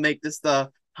guys want to make this the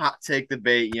hot take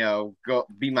debate, go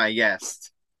be my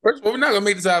guest. First of all, we're not gonna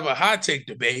make this out of a hot take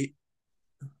debate.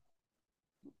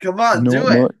 Come on, do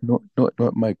it. No,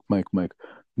 Mike.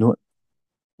 No,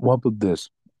 what about this?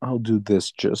 I'll do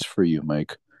this just for you,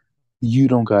 Mike. You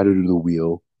don't got to do the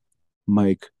wheel.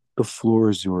 Mike, the floor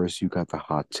is yours. You got the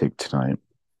hot take tonight.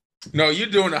 No, you're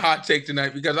doing the hot take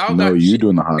tonight because you're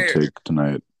doing the hot take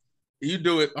tonight. You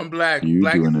do it. I'm black.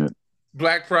 Doing it.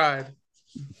 Black pride.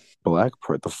 Black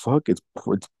pride. The fuck? It's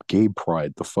gay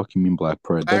pride. The fuck you mean black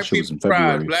pride? That shit was in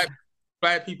February.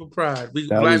 Black people pride.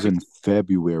 That was in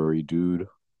February, dude.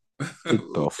 Get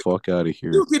the fuck out of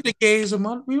here. We don't get the gays a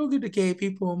month. We don't get the gay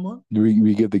people a month.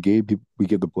 We get the gay people. We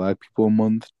get the black people a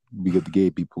month. We get the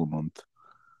gay people a month.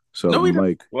 So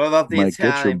Mike, what about the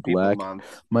Italian get your black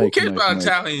month? Mike. Who cares about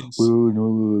Italians? Wait.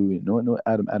 No,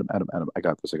 Adam. I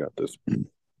got this.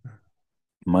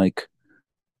 Mike,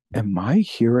 am I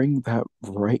hearing that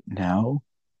right now?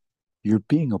 You're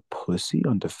being a pussy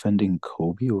on defending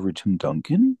Kobe over Tim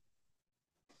Duncan?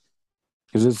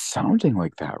 Because it's sounding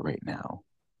like that right now.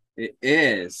 It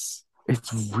is.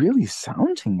 It's really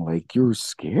sounding like you're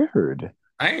scared.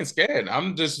 I ain't scared.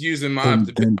 I'm just using my.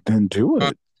 Then do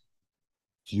it.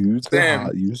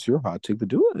 Use your hot take to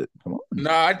do it. Come on.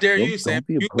 No, I dare you, Sam.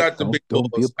 You got the big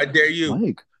balls. I dare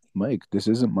you. Mike, this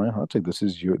isn't my hot take. This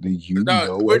is we're doing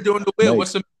the wheel.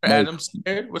 What's the matter, Adam?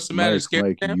 Scared? What's the matter?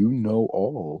 Scared? Mike, you know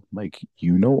all. Mike,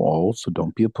 you know all, so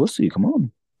don't be a pussy. Come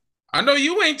on. I know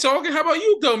you ain't talking. How about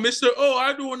you go, Mr. Oh,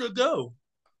 I don't want to go.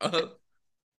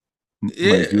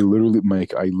 Yeah.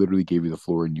 Mike, I literally gave you the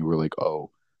floor and you were like, oh,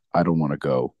 I don't want to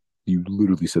go. You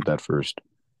literally said that first.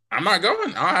 I'm not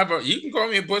going. You can call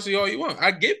me a pussy all you want. I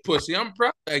get pussy. I'm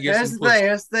proud. Here's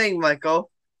the thing,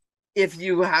 Michael. If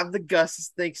you have the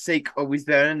guts to think always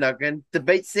better than Duncan,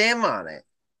 debate Sam on it.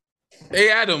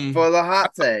 Hey, Adam. For the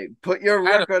hot take. Put your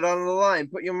record on the line.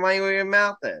 Put your money where your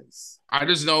mouth is. I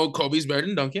just know Kobe's better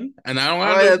than Duncan, and I don't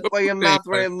have to put your mouth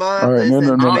where your mouth is.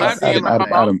 No.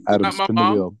 Adam, spin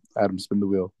the wheel. Adam, spin the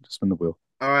wheel. Just spin the wheel.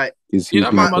 All right.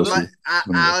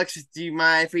 Alex, do you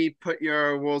mind if we put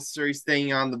your World Series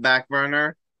thing on the back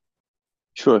burner?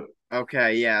 Sure.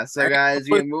 Okay, yeah. So, guys,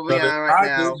 we're Pussy, moving brother. on right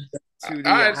I do. now to All the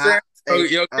right, Sam. hot Oh,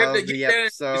 take yo, of keep the that energy,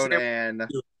 episode, Sam. and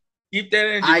Keep that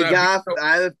energy. When I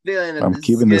have a feeling that I'm this is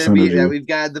keeping this gonna be that energy. we've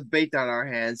got a debate on our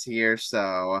hands here. So,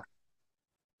 all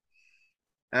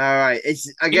right, it's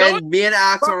you know what? again me and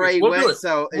Ox Fuck it. already We'll do went, it.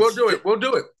 so We'll it's do it. We'll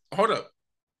do it. Hold up.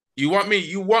 You want me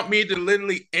to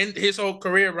literally end his whole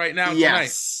career right now tonight?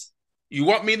 yes, You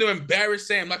want me to embrace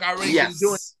Sam like I already been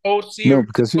doing yes. the whole No, series?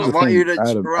 because here's I the want you thing, to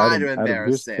Adam, try Adam, to Adam. embarrass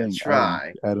Here's the Sam. thing, Adam,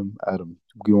 Try Adam, Adam.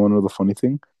 You want to know the funny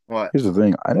thing? what? Here's the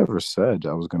thing. I never said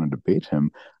I was going to debate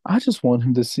him. I just want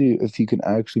him to see if he can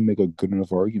actually make a good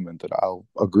enough argument that I'll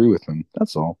agree with him.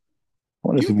 That's all. I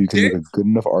want to see You if you can make did, a good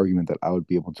enough argument that I would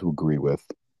be able to agree with.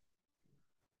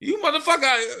 you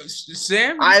motherfucker,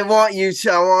 Sam. I want you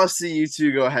to. I want to see you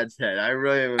two go head to head. I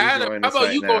really am Adam, enjoying how this about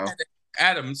right you go now. ahead?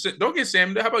 Adam, don't get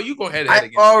Sam. How about you go head to head I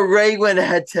again? already went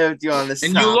head to head with you on this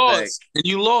And you topic. lost. And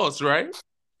you lost, right?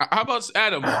 How about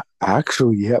Adam?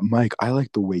 Actually, yeah, Mike, I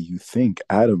like the way you think.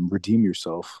 Adam, redeem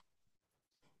yourself.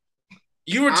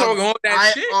 You were I'm, talking all that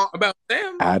I, shit about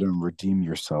Sam. Adam, redeem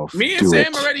yourself. Me and Do Sam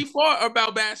it. already fought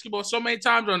about basketball so many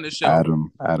times on this show.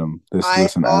 Adam. I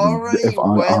Listen, Adam. already If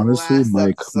went honestly, last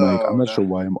Mike, I'm episode. not sure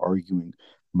why I'm arguing.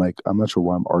 Mike, I'm not sure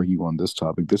why I'm arguing on this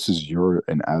topic. This is your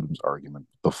and Adam's argument.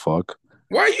 The fuck,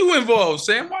 Why are you involved,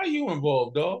 Sam? Why are you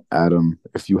involved, dog? Adam?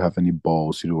 If you have any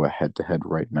balls, you do a head to head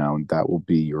right now, and that will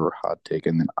be your hot take,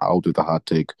 and then I'll do the hot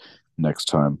take next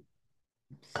time.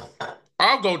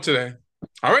 I'll go today.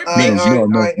 All right, All right, bitch. all right, all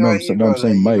right, all No. right. You No, I'm go today.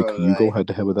 saying, You Mike, go you go today. head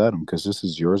to head with Adam because this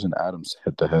is yours and Adam's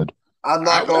head to head. I'm I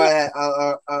not going will. ahead.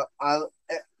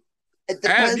 It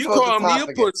Adam, depends you what the calling me a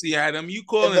topic is. pussy, Adam. You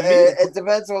calling me a It pussy.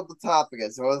 depends what the topic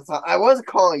is. I wasn't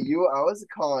calling you. I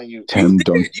wasn't calling you. You Tim,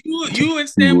 don't. did. You and You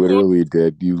Sam called. literally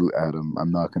did. You, Adam.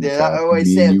 I'm not going to Did I? cap. Oh wait,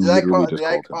 Me and Sam. you literally Did just I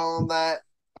called him. call him that?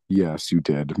 Yes, you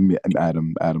did.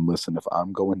 Adam, listen, if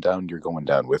I'm going down, you're going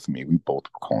down with me. We both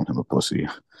were calling him a pussy.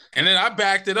 And then I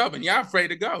backed it up, and y'all afraid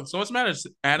to go. So what's the matter,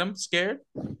 Adam? Scared?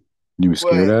 You were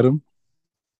scared, Wait, Adam?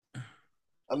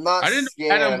 I'm not I didn't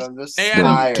know Adam. scared. I'm just Hey, Then Adam,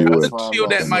 tired. I do That's it. what just I'm feel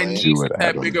that Then my mostly. do nieces it, have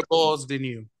Adam. bigger balls than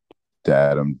you.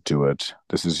 Adam, do it.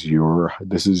 This is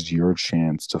your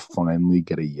chance to finally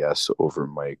get a yes over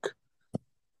Mike.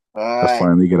 All To right,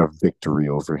 finally get a victory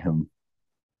over him.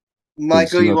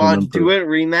 Michael, you want to do it?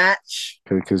 Rematch?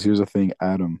 Because here's the thing,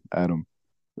 Adam,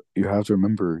 you have to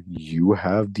remember you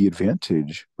have the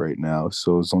advantage right now.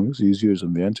 So as long as you use your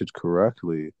advantage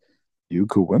correctly, you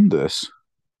could win this.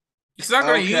 He's not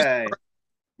going to use. Okay,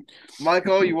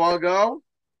 Michael, you want to go?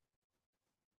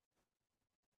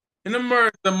 In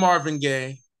the Marvin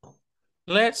Gaye.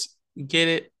 Let's get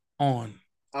it on.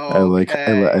 I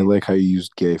Okay. like how you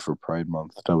used gay for Pride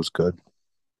Month. That was good.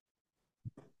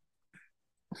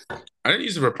 I didn't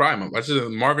use it for Pride Month. I just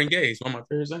Marvin Gaye. He's one of my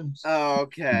favorite songs.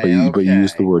 Okay. But you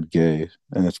used the Okay. word gay,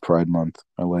 and it's Pride Month.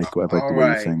 I like All the way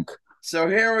you right. think. So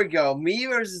here we go. Me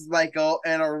versus Michael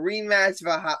and a rematch of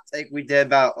a hot take we did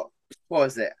about what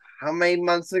was it? How many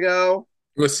months ago?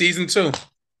 It was season 2.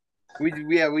 We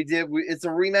did. It's a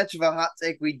rematch of a hot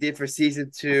take we did for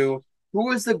season 2.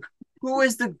 Who is the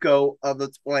GOAT of the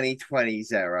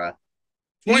 2020s era?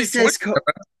 He 2020. says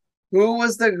who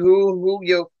was the who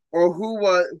you or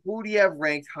who do you have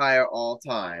ranked higher all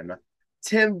time?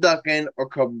 Tim Duncan or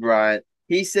Kobe Bryant?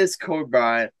 He says Kobe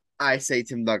Bryant. I say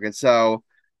Tim Duncan. So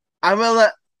I'm gonna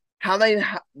let how many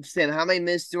Stan, how many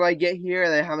minutes do I get here?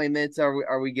 And then how many minutes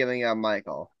are we giving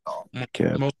Michael?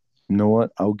 Okay. You know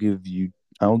what? I'll give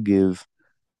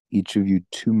each of you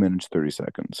 2 minutes 30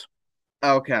 seconds.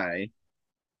 Okay.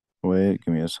 Wait,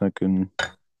 give me a second.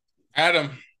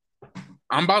 Adam,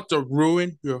 I'm about to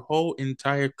ruin your whole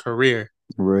entire career.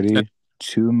 Ready?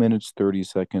 2 minutes 30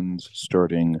 seconds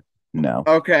starting now.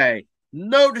 Okay.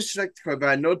 No disrespect to Kobe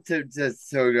Bryant, no to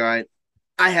Kobe Bryant.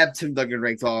 I have Tim Duncan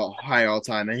ranked high all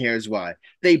time, and here's why.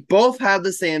 They both have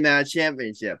the same amount of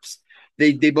championships.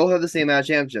 They both have the same amount of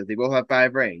championships. They both have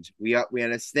 5 rings. We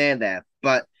understand that.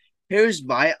 But here's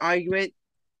my argument.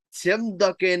 Tim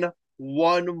Duncan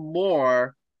won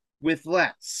more with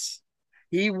less.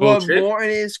 He won Bullshit. more in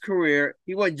his career.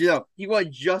 He won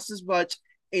just as much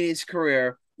in his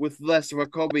career with less than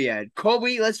what Kobe had.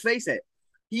 Kobe, let's face it,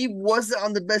 he wasn't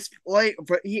on the best play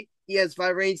for he has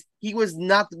 5 rings. He was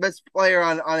not the best player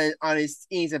on his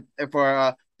teams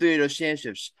for 3 of those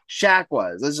championships. Shaq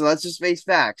was. Let's just face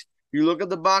facts. You look at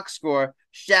the box score.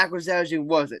 Shaq was averaging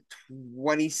was it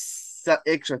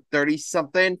 26 or 30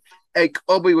 something, and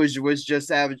Kobe was just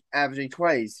averaging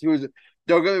 20s. He was,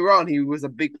 don't get me wrong, he was a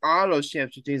big part of those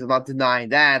championship teams. I'm not denying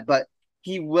that, but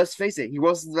let's face it, he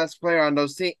wasn't the best player on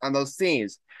those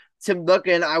teams. Tim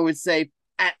Duncan, I would say,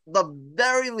 at the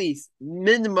very least,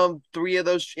 minimum 3 of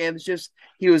those championships,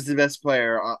 he was the best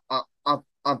player on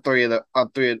three of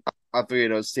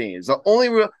those teams. The only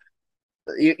real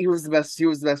he was the best. He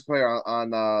was the best player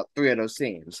on 3 of those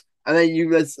teams. And then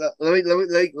let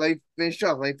me finish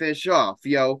off. Let me finish off.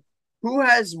 Who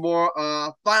has more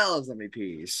Finals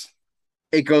MVPs?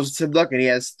 It goes to Tim Duncan. He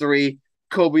has 3.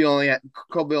 Kobe only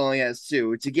has 2,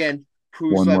 which again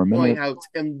proves my point how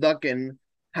Tim Duncan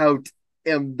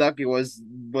was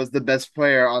the best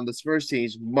player on the Spurs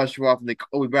teams much more often than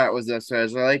Kobe Bryant was the best player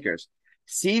as the Lakers.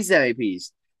 Season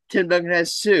MVPs. Tim Duncan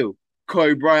has 2.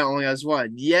 Kobe Bryant only has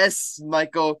 1. Yes,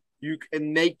 Michael, you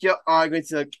can make your argument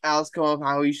to the cows come up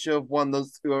how he should have won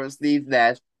those 2 over Steve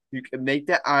Nash. You can make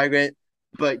that argument,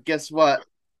 but guess what?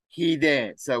 He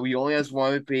didn't. So he only has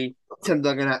 1 MVP. Tim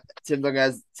Duncan has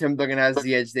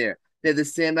the edge there. They're the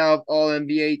standout of all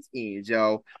NBA teams,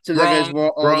 yo. Tim Duncan has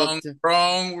more wrong. Tim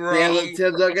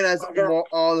Duncan has more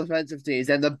all defensive teams.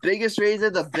 And the biggest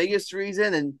reason,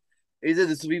 and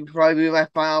this will probably be my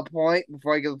final point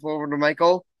before I give the floor over to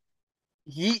Michael.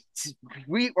 We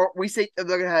say Tim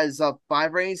Duncan has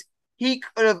 5 rings. He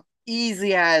could have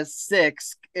easily had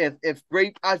 6 if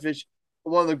Greg Popovich,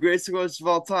 one of the greatest coaches of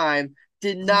all time,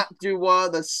 did not do one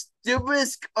of the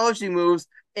stupidest coaching moves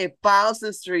in finals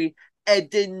history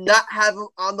and did not have him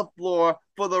on the floor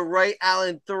for the Ray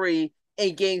Allen 3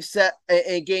 in game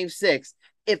 6.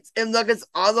 If Tim Duncan's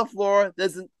on the floor,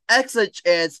 there's an excellent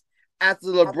chance after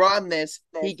LeBron miss,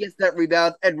 he gets that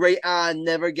rebound, and Ray Allen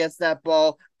never gets that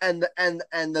ball, and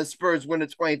the Spurs win the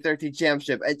 2013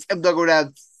 championship. And Tim Duncan would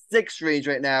have 6 rings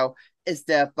right now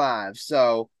instead of 5.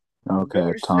 So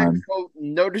okay,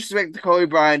 no disrespect to Kobe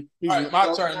Bryant. He's an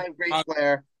all-time great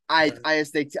player. I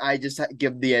just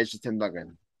give the edge to Tim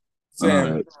Duncan. All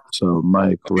right. So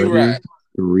Mike, ready?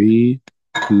 3,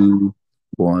 2,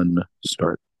 1,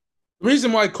 start. The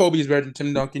reason why Kobe is better than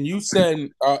Tim Duncan, you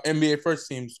said NBA first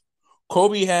teams.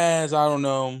 Kobe has, I don't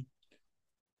know,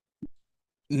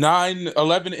 11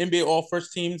 NBA all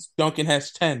first teams. Duncan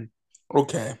has 10.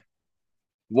 Okay.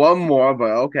 One more,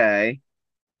 but okay.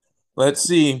 Let's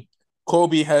see.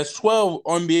 Kobe has 12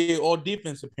 NBA all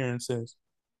defense appearances.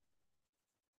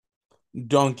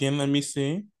 Duncan, let me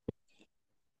see.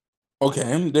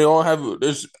 Okay, they all have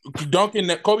this.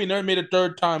 Kobe never made a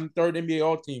third NBA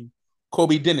all team.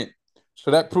 Kobe didn't.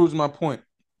 So that proves my point.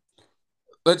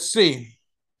 Let's see.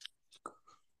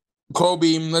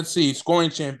 Kobe,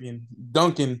 scoring champion.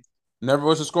 Duncan never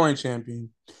was a scoring champion.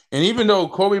 And even though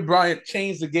Kobe Bryant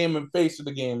changed the game and face of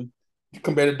the game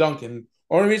compared to Duncan,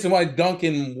 only reason why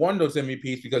Duncan won those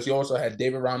MVPs because he also had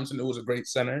David Robinson, who was a great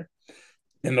center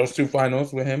in those 2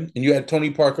 finals with him. And you had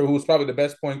Tony Parker, who was probably the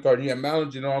best point guard. And you had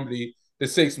Manu Ginobili, the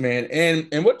 6th man.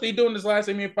 And what did he do in his last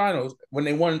NBA finals when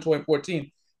they won in 2014?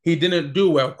 He didn't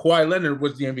do well. Kawhi Leonard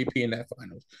was the MVP in that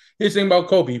finals. Here's the thing about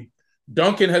Kobe.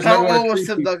 Duncan has never won a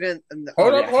Tim Duncan?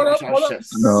 Hold up.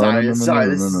 Sorry,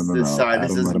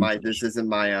 this isn't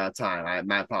my time.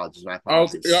 My apologies.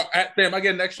 Damn, I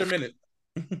get an extra minute.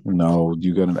 No,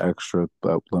 you get an extra.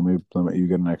 You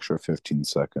get an extra 15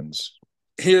 seconds.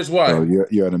 Here's why. So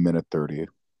you're at 1:30.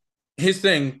 His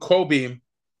thing, Kobe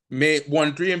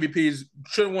won 3 MVPs.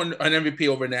 Should have won an MVP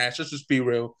over Nash. Let's just be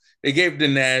real. They gave it to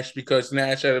Nash because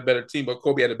Nash had a better team, but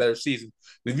Kobe had a better season.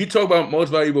 If you talk about most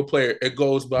valuable player, it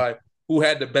goes by who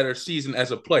had the better season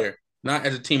as a player, not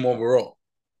as a team overall.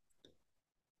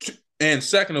 And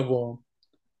second of all,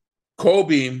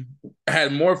 Kobe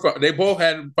had more. They both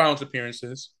had finals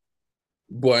appearances,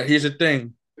 but here's the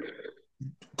thing: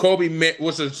 Kobe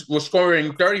was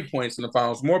scoring 30 points in the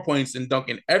finals, more points than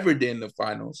Duncan ever did in the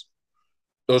finals.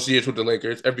 Those years with the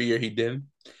Lakers, every year he did.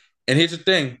 And here's the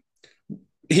thing: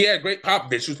 he had great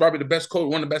Popovich, who's probably the best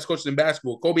coach, one of the best coaches in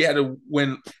basketball. Kobe had to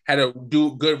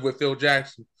do good with Phil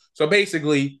Jackson. So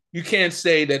basically, you can't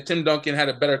say that Tim Duncan had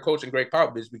a better coach than Greg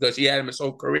Popovich because he had him his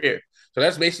whole career. So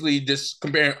that's basically just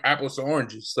comparing apples to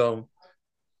oranges. So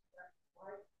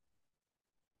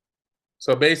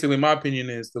basically, my opinion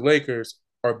is the Lakers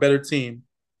are a better team,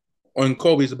 and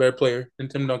Kobe's a better player than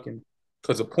Tim Duncan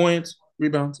because of points,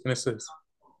 rebounds, and assists.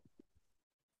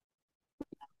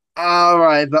 All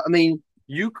right, but I mean,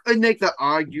 you could make the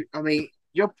argument. I mean,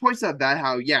 your point's not bad.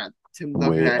 How Tim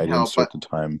Duncan had help, start the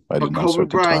time. But Kobe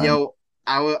Bryant,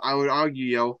 I would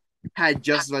argue, had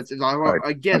just as much.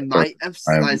 Again, my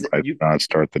emphasize I did not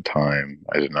start the time.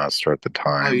 I did not start the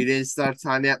time. Oh, you didn't start the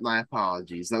time yet? My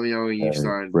apologies. Let me know when you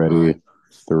started. Ready?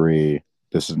 3.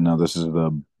 This is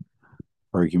the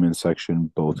argument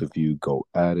section. Both of you go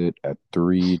at it at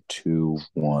 3, 2,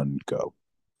 1, go.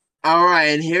 All right,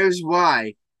 and here's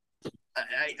why.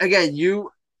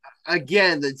 You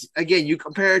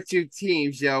compare 2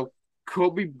 teams,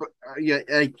 Yeah,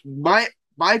 like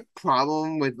my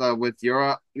problem with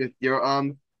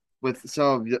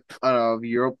some of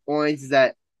your points is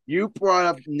that you brought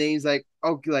up names like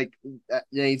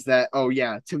names that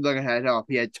yeah, Tim Duncan had help.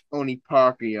 He had Tony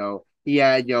Parker, he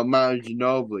had Manu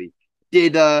Ginobili.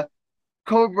 Did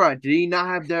Kobe Bryant, did he not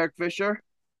have Derek Fisher?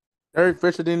 Eric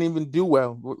Fisher didn't even do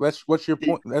well. What's your Did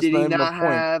point? That's did not he even a not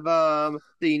point. have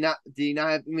did he not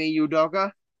have Ime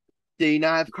Udoka? Did he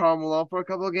not have Karl Malone for a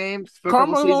couple of games, for a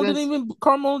couple of seasons?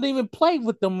 Carmelo didn't even play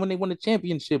with them when they won the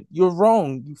championship. You're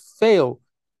wrong. You fail.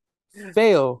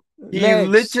 Fail. He Next.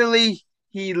 literally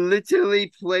he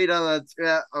literally played on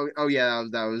a oh yeah,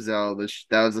 that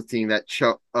was a team that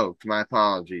choked. Oh, my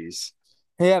apologies.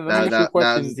 Hey, let me ask you a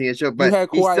That was a question. team that choked, You but had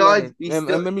Kawhi Leonard, he and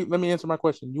still let me answer my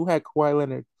question. You had Kawhi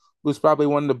Leonard, who's probably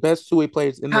one of the best two-way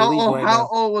players in the league right how now.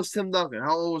 old was Tim Duncan?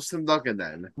 How old was Tim Duncan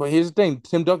then? But here's the thing: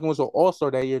 Tim Duncan was an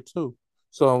All-Star that year too.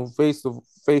 So face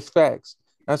facts.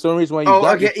 That's the only reason why you Oh,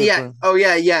 got okay, Nick yeah. Fisher. Oh,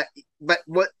 yeah, yeah. But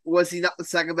what was he not the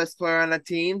second best player on that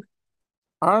team?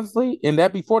 Honestly, and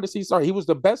that before the season started, he was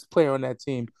the best player on that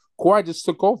team. Kawhi just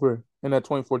took over in that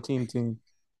 2014 team.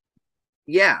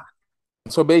 Yeah,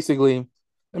 So basically,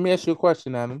 let me ask you a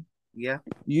question, Adam. yeah.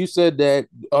 You said that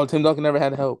Tim Duncan never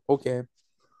had help. Okay.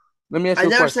 Let me ask I you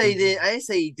a never say he question. did. I didn't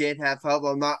say he did have help.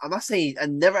 I'm not saying. I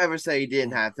never ever say he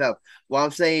didn't have help. What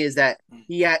I'm saying is that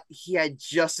he had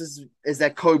just as is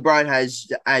that Kobe Bryant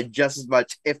had just as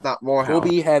much, if not more help.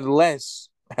 Kobe had less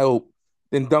help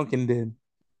than Duncan did.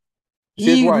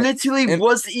 Here's He why. literally And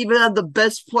wasn't even on the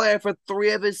best player for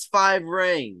three of his five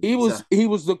he rings. was he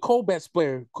was the co-best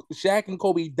player. Shaq and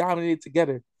Kobe dominated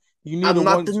together. You need a I'm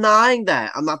not one. denying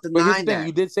that. I'm not But here's the denying thing: that.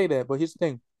 you did say that. But here's the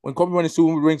thing: when Kobe won his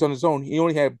two rings on his own, he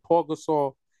only had Paul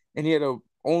Gasol, and he had a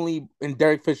only and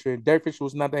Derek Fisher. Derek Fisher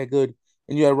was not that good,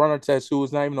 and you had Ron Artest, who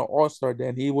was not even an All Star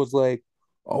then. He was like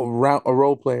a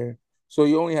role player. So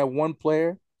you only had one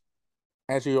player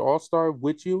as your All Star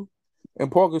with you,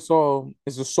 and Paul Gasol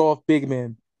is a soft big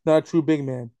man, not a true big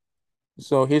man.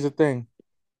 So here's the thing: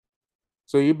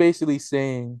 so you're basically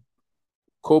saying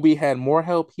Kobe had more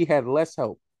help, he had less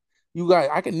help. You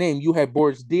got, I can name you had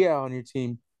Boris Diaw on your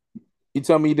team. You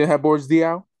tell me you didn't have Boris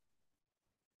Diaw?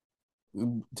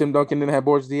 Tim Duncan didn't have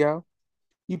Boris Diaw?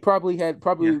 He probably had Yeah,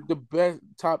 probably the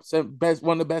best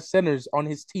one of the best centers on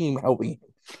his team helping him.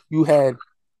 You had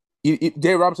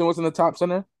Dave Robinson wasn't the top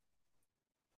center.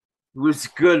 he was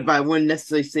good, but I wouldn't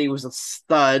necessarily say he was a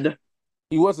stud.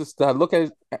 He was a stud. Look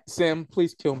at Sam.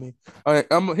 Please kill me. All right,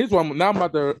 here's one. Now I'm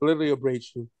about to literally abrade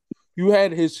you. He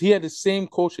had the same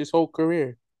coach his whole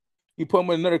career. You put him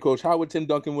with another coach. How would Tim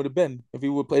Duncan would have been if he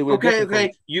would play with a Okay, different okay.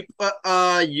 coach? You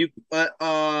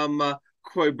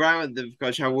Corey Brown with the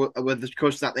coach. With the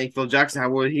coach not named Phil Jackson? How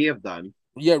would he have done?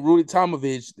 Yeah, Rudy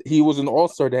Tomovich. He was an All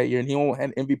Star that year, and he only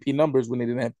had MVP numbers when they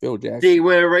didn't have Phil Did he Jackson.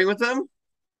 win a ring with him?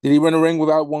 Did he win a ring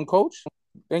without one coach?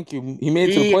 Thank you. He made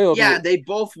it to the playoffs. Yeah, they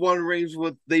both won rings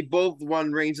with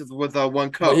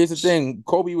one But here's the coach. thing: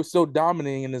 Kobe was still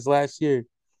dominating in his last year.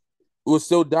 Was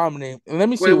still dominating. And let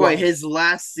me see Wait, why. his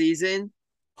last season?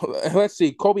 Let's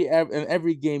see. Kobe in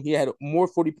every game he had more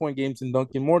 40-point games than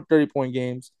Duncan, more 30-point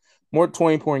games, more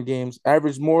 20-point games,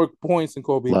 averaged more points than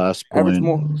Kobe, Last averaged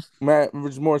point. more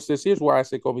averaged more assists. Here's why I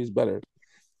say Kobe's better.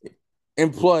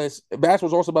 And plus,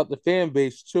 basketball's also about the fan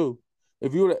base too.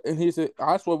 If you and he said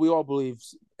that's what we all believe,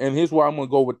 and here's why I'm gonna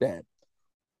go with that.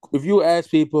 If you ask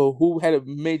people who had a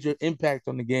major impact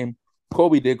on the game,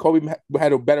 Kobe did. Kobe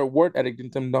had a better work ethic than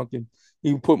Tim Duncan.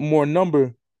 He put more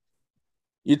number.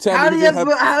 You tell me he didn't have.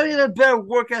 How do you have a better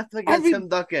work ethic I than mean, Tim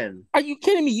Duncan? are you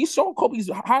kidding me? You saw Kobe's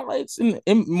highlights and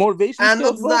motivation I'm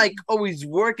not skills, bro. like always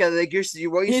work ethic.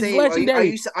 What are you He's saying? legendary.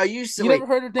 You never Wait?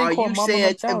 heard a thing Are called you Mamba saying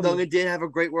that Tim mentality. Duncan didn't have a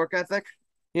great work ethic?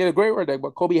 He had a great work ethic,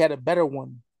 but Kobe had a better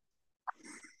one.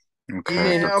 He Okay,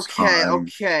 didn't. but time.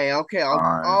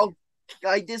 Time.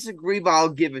 I disagree, but I'll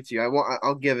give it to you.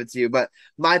 I'll give it to you. But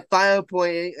my final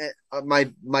point,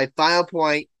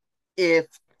 if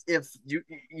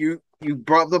you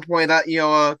brought the point out,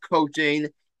 coaching.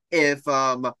 If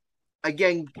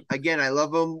again, I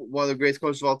love him, one of the greatest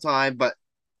coaches of all time. But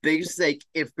biggest mistake,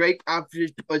 if Greg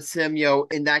Popovich puts him,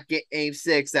 in that game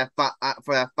six, for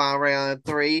that final round of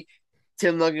three,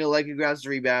 Tim Duncan likely grabs the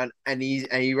rebound, and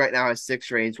he right now has six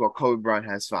rings, while Kobe Bryant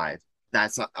has five.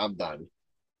 I'm done.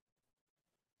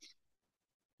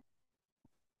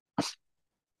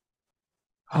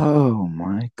 Oh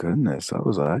my goodness, that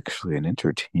was actually an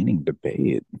entertaining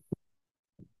debate.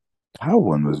 That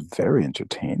one was very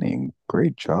entertaining.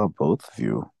 Great job, both of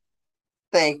you.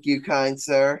 Thank you, kind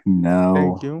sir.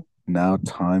 Thank Now, you. now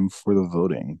time for the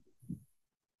voting.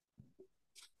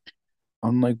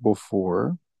 Unlike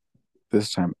before,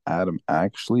 this time Adam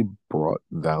actually brought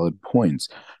valid points.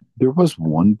 There was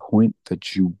one point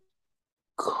that you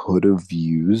could have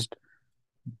used,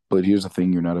 but here's the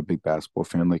thing, you're not a big basketball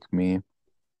fan like me,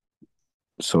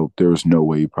 so there's no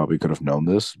way you probably could have known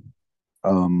this.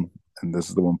 Um, and this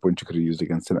is the one point you could have used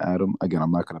against him, Adam. Again,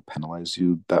 I'm not going to penalize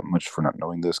you that much for not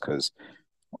knowing this because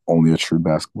only a true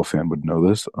basketball fan would know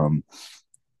this.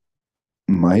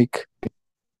 Mike,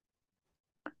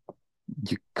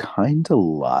 you kind of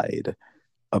lied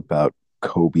about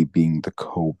Kobe being the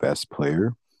co-best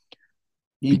player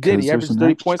He did. because He there's averaged an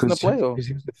 30 actual points in the because playoffs.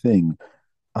 here's the thing.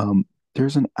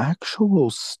 There's an actual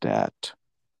stat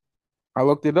I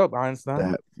looked it up, Einstein.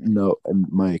 that no, and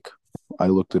Mike, I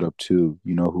looked it up too.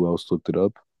 You know who else looked it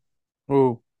up?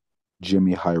 Ooh,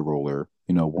 Jimmy High Roller.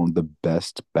 You know, one of the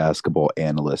best basketball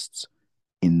analysts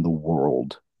in the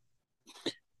world.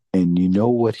 And you know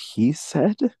what he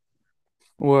said?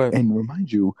 what? And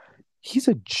remind you, he's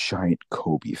a giant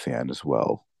Kobe fan as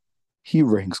well. He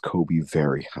ranks Kobe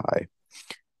very high.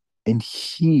 And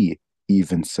he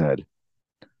even said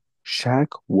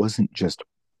Shaq wasn't just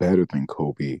better than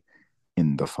Kobe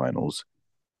in the finals.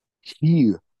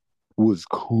 He was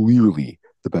clearly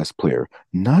the best player,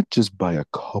 not just by a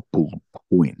couple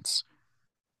points,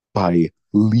 by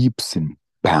leaps and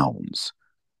bounds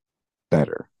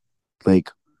better.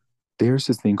 Like, there's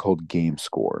this thing called game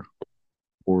score,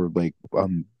 or we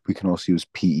can also use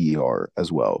PER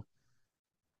as well.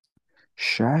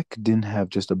 Shaq didn't have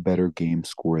just a better game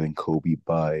score than Kobe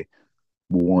by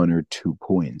 1 or 2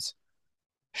 points.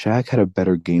 Shaq had a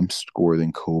better game score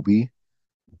than Kobe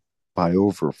by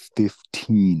over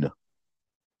 15.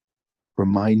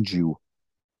 Remind you,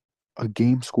 a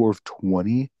game score of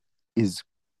 20 is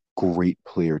great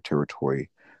player territory.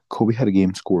 Kobe had a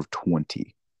game score of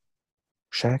 20.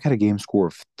 Shaq had a game score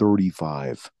of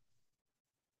 35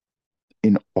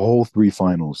 in all three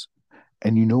finals.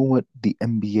 And you know what the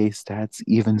NBA stats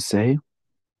even say?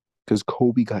 Because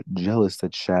Kobe got jealous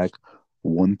that Shaq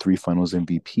won three finals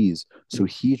MVPs. So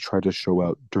he tried to show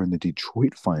out during the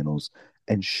Detroit finals,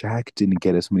 and Shaq didn't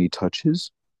get as many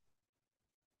touches.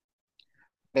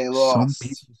 They Some lost.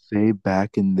 people say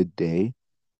back in the day,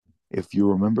 if you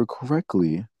remember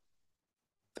correctly,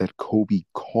 that Kobe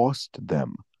cost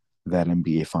them that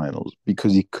NBA finals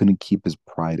because he couldn't keep his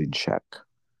pride in check.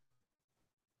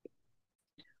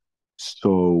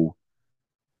 So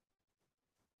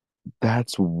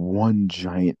that's one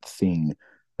giant thing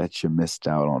that you missed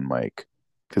out on, Mike.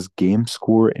 Because game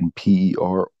score and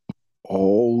PER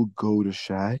all go to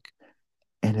Shaq,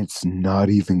 and it's not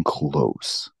even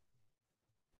close.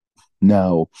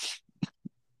 Now,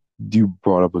 you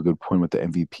brought up a good point with the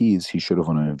MVPs. He should have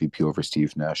won an MVP over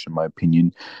Steve Nash, in my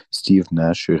opinion. Steve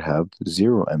Nash should have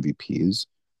 0 MVPs,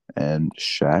 and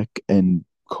Shaq and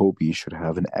Kobe should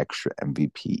have an extra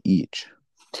MVP each.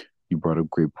 You brought up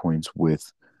great points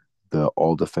with the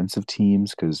all defensive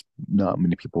teams because not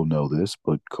many people know this,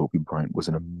 but Kobe Bryant was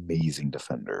an amazing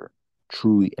defender,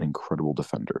 truly an incredible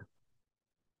defender.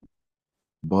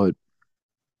 But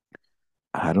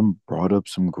Adam brought up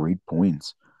some great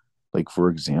points. Like, for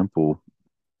example,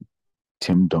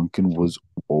 Tim Duncan was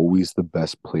always the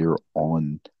best player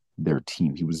on their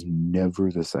team. He was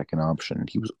never the second option,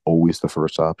 he was always the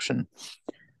first option.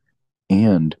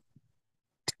 And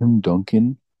Tim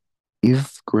Duncan,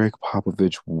 if Greg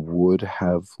Popovich would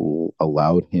have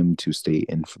allowed him to stay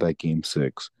in for that game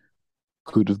 6,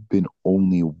 could have been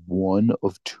only one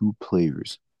of two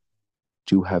players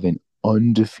to have an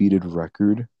undefeated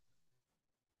record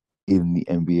in the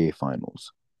NBA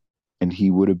Finals, and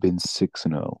he would have been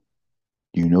 6-0.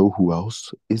 You know who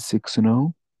else is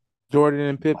 6-0? Jordan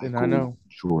and Pippen, I Michael know.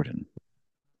 Jordan.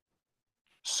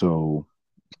 So,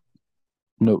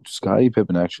 no, Scottie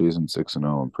Pippen actually isn't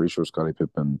 6-0. I'm pretty sure Scottie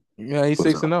Pippen Yeah, he's was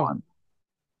 6 in and a 0. final.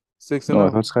 6 and No, I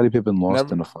 0. thought Scottie Pippen lost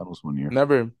Never, in the finals one year.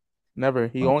 never, never.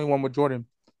 He Oh, only won with Jordan.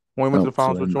 Only went to oh, the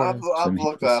finals with Jordan. so then he,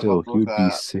 Look but that up. still, he Look would be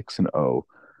that up. 6-0.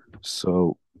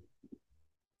 So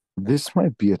this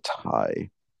might be a tie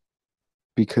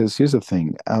because here's the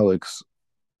thing, Alex,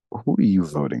 who are you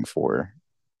voting for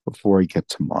before I get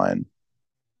to mine?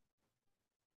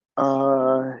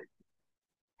 Uh,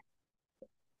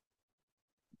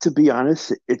 to be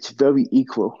honest, it's very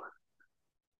equal.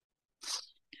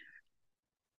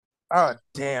 Oh,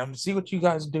 damn. See what you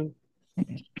guys do?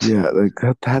 Yeah,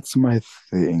 like that's my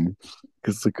thing.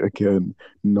 Because like again,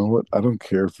 you know what? I don't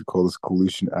care if you call this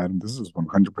collusion, Adam. This is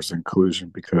 100% collusion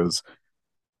because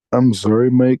I'm sorry,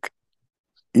 Mike.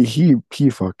 He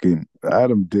fucking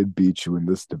Adam did beat you in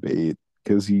this debate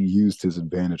because he used his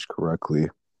advantage correctly.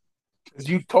 Because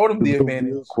you told him the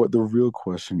advantage. The real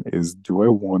question is, do I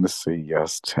want to say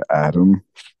yes to Adam?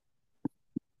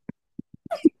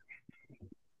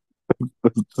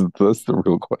 That's the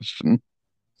real question.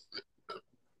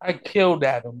 I killed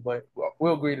Adam, but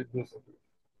we'll agree to disagree.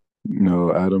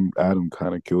 No, Adam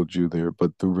kind of killed you there,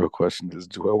 but the real question is,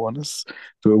 do I want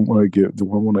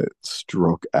to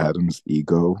stroke Adam's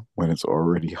ego when it's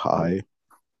already high?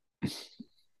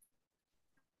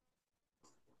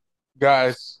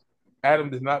 Guys, Adam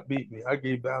did not beat me. I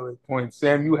gave valid points.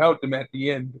 Sam, you helped him at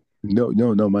the end.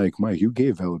 No, Mike, you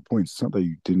gave valid points. It's not that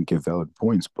you didn't give valid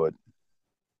points, but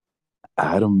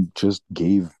Adam just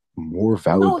gave more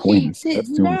valid No, he points. did That's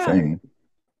the only not. thing.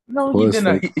 No, he Plus, did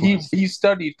not. like, He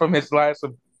studied from his last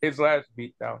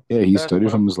beatdown. yeah, he That's studied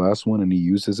what from I'm. his last one and he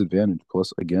used his advantage.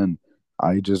 Plus, again,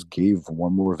 I just gave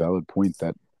one more valid point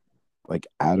that, like,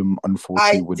 Adam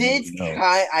unfortunately wouldn't even know.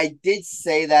 I did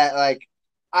say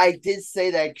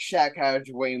that Shaq had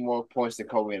way more points than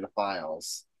Kobe in the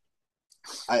finals.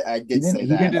 I He did didn't say he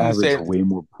that. didn't Didn't average say way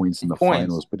more points in the points.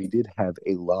 finals, but he did have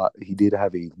a lot. He did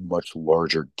have a much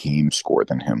larger game score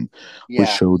than him, which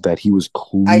Yeah. showed that he was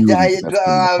clearly the best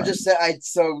player in the I was just finals. saying.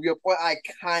 So your point, I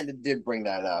kind of did bring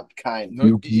that up. Kind No,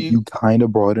 of. You kind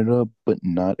of brought it up, but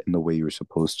not in the way you were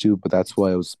supposed to. But that's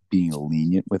why I was being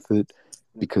lenient with it,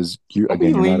 because don't be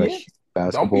you're not a lenient.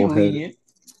 Don't be basketball head. lenient.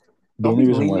 The Don't only be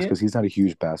reason why is lenient. because he's not a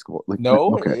huge basketball. Like,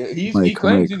 No, okay, he claims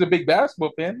Mike, he's a big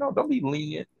basketball fan. No, don't be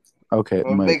lenient. okay,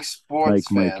 I'm a big sports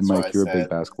fan. That's what I You're a big said.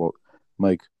 basketball.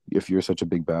 Mike, if you're such a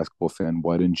big basketball fan,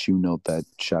 why didn't you know that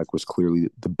Shaq was clearly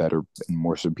the better and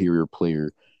more superior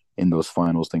player in those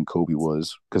finals than Kobe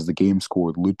was? Because the game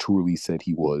score literally said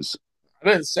he was. I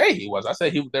didn't say he was. I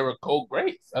said they were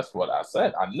co-greats. That's what I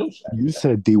said. I knew Shaq. You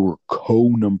said they were co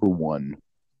number one.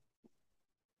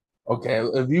 Okay,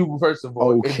 if you first of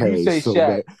all, if you Okay, say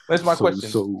Shaq, that's my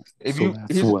question. If so you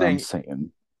that's here's the what I'm thing.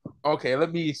 saying. Okay,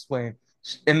 let me explain.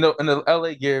 In the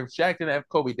LA game, if Shaq didn't have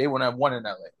Kobe, they wouldn't have won in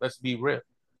LA. Let's be real.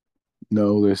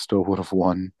 No, they still would have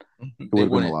won. It They would have been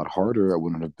a wouldn't. lot harder. It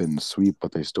wouldn't have been sweet,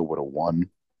 but they still would have won.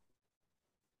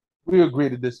 We agree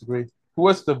to disagree.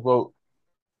 What's the vote?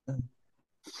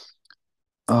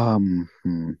 Um,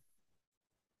 hmm.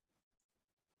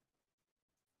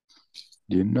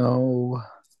 You know,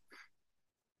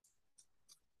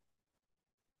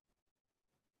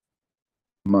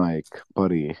 Mike,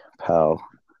 buddy, pal. You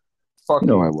Fuck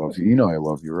know I you. love you. You know I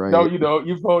love you, No, right? you don't.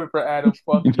 You voted for Adam.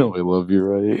 Fuck You know you. I love you,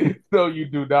 right? No, you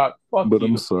do not. Fuck But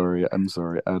I'm you. sorry. I'm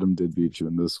sorry. Adam did beat you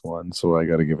in this one, so I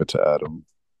got to give it to Adam.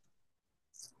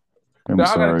 I'm Now I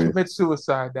gotta sorry. commit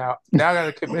suicide. Now I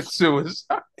gotta commit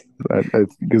suicide.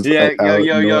 Because Yeah, no, because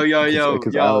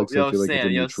Alex, I yo, feel like is a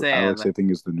Sam, yo, neutral. Alex, Sam, I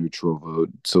think is the neutral vote.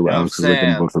 So yo, Alex is like going to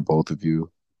Sam. vote for both of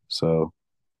you. So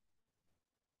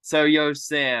So, yo,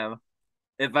 Sam,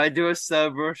 if I do a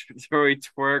celebratory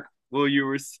twerk, will you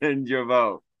rescind your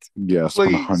vote? yes,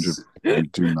 100%.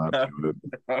 Please. Do not do it.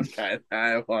 Okay, I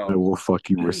I won't. will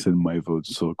fucking rescind my vote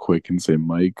so quick and say,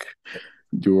 Mike,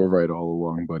 you were right all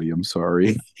along, buddy. I'm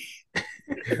sorry.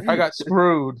 I got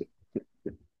screwed.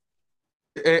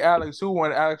 Hey, Alex, who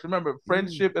won? Alex, remember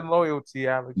friendship and loyalty,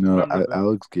 Alex. No, Remember that.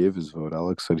 Alex gave his vote.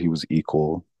 Alex said he was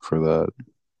equal for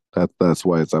that. That's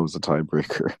why that was a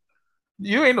tiebreaker.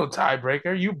 You ain't no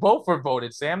tiebreaker. You both were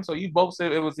voted, Sam. So you both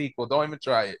said it was equal. Don't even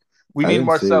try it. We need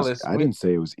Marcellus. I didn't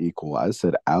say it was equal. I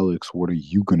said, Alex, what are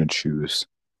you gonna choose?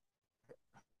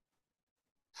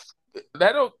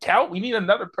 That don't count. We need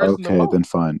another person to Okay, vote. then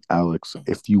fine. Alex,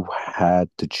 if you had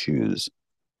to choose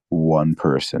one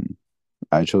person,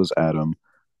 I chose Adam.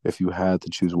 If you had to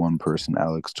choose one person,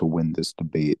 Alex, to win this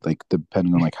debate, like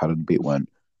depending on like how the debate went,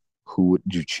 who would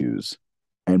you choose?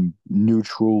 And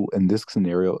neutral in this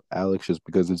scenario, Alex, just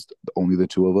because it's only the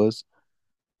two of us,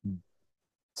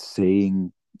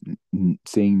 saying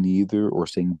saying neither or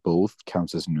saying both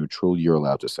counts as neutral. You're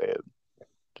allowed to say it,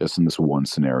 just in this one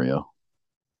scenario.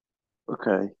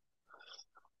 Okay.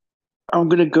 I'm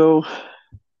gonna go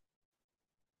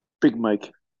Big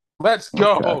Mike. Let's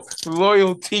go. Okay.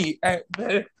 Loyalty.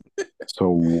 So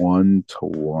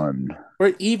 1-1.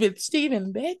 We're even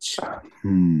Steven, bitch.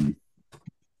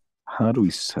 How do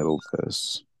we settle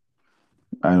this?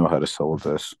 I know how to settle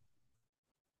this.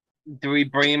 Do we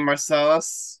bring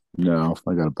Marcellus? No,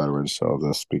 I got a better way to settle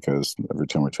this because every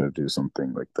time we try to do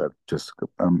something like that, just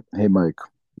hey Mike.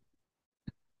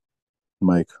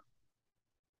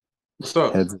 What's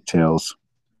up? Heads or tails?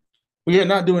 We are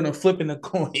not doing a flipping a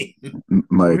coin.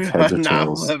 Mike, heads We're or not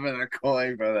tails? flipping a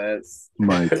coin for this.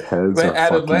 Mike, heads or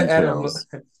fucking tails?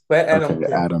 Let Adam Okay,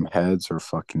 pick. Adam, heads or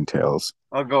fucking tails?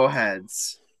 I'll go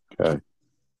heads. Okay.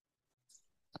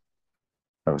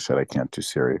 Oh shit, I can't do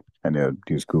Siri. I need to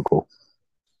use Google.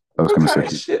 I was What gonna kind say,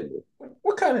 of shit?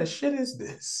 What kind of shit is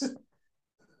this?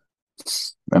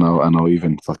 and I'll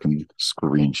even fucking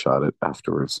screenshot it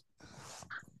afterwards.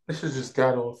 This is just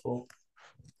god awful.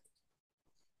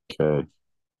 Okay.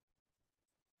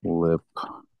 Flip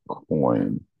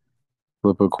coin.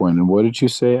 Flip a coin. And what did you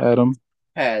say, Adam?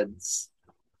 Heads.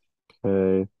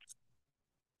 Okay.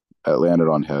 I landed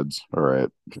on heads. All right.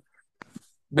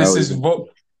 This I'll is even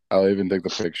I'll even take the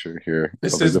picture here. I'll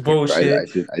this take is the picture. I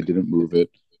bullshit. didn't move it.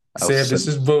 I'll Sam, this send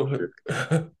is the bull.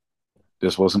 picture.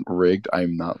 This wasn't rigged.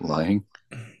 I'm not lying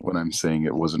when I'm saying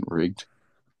it wasn't rigged.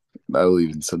 I'll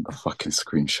even send the fucking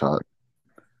screenshot.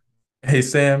 Hey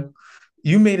Sam,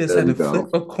 you made us There have we to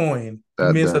flip go. a coin. You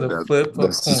That made us have that to that flip a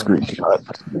that's the coin.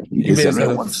 screenshot. You Because made us have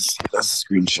everyone to. wants to see this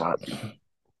screenshot.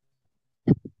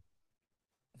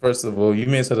 First of all, you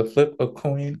made us have to flip a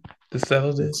coin to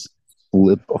settle this.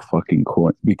 Flip a fucking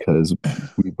coin because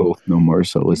we both know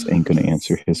Marcellus ain't gonna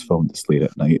answer his phone this late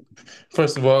at night.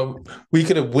 First of all, we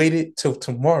could have waited till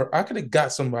tomorrow. I could have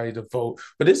got somebody to vote,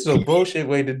 but this is a bullshit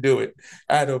way to do it.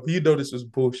 Adam, you know this was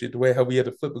bullshit. The way how we had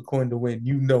to flip a coin to win,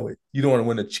 you know it. You don't want to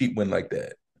win a cheap win like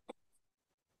that.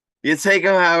 You take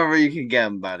them however you can get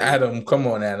them, buddy. Adam, come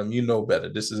on, Adam. You know better.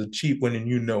 This is a cheap win, and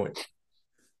you know it.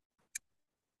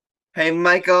 Hey,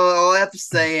 Michael, all I have to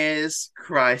say is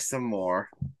cry some more.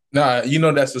 Nah, you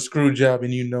know that's a screw job,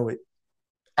 and you know it.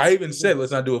 I even said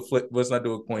let's not do a flip. Let's not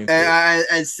do a coin flip.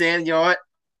 And Sam, you know what?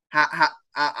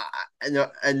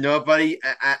 Nobody,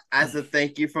 as a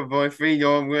thank you for voting for me, you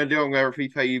know what I'm going to do? I'm going to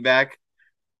repay you back.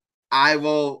 I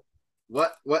will.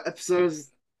 What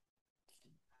episodes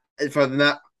for the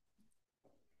not?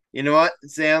 You know what,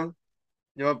 Sam?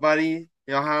 You know what, buddy?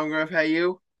 You know how I'm going to pay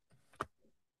you?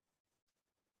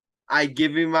 I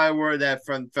give you my word that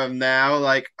from now,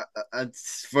 like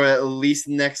for at least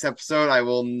next episode, I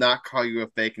will not call you a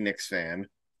fake Knicks fan.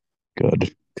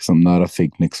 Good, because I'm not a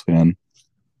fake Knicks fan.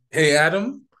 Hey,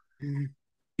 Adam,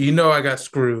 you know I got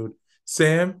screwed.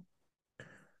 Sam,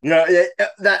 Yeah,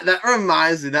 that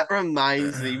reminds me. That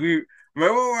reminds me. We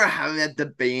remember we were having that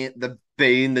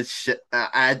debating the shit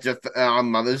on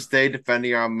Mother's Day,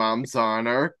 defending our mom's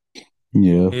honor.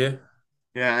 Yeah. yeah.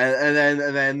 Yeah, and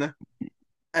then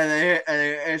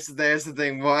there's the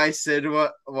thing. What I said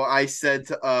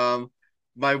to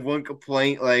my one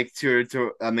complaint like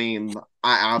to I mean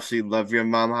I absolutely love your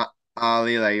mom,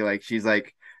 Ollie. She's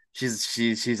like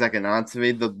an aunt to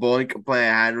me. The one complaint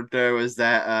I had with her was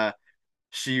that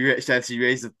she said she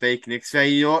raised a fake Knicks fan.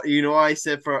 You know what I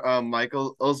said for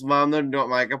Michael's mom. You know what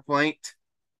my complaint?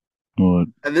 What?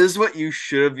 And this is what you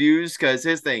should have used because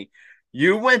here's the thing.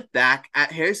 You went back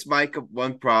at here's my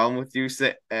one problem with you.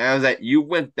 And I was like, you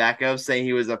went back. I was saying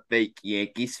he was a fake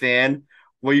Yankees fan,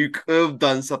 where you could have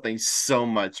done something so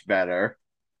much better.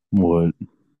 What?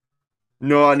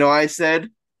 No, I said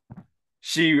What?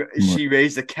 she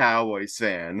raised a Cowboys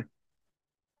fan.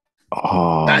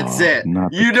 That's Oh, it.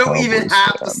 not the You don't even Cowboys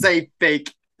have to fan. say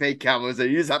fake Cowboys fan.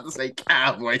 You just have to say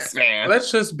Cowboys fan.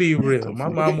 Let's just be Not real. the My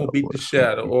fake mom will beat the Cowboys shit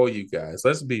out of fan. all you guys.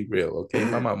 Let's be real, okay?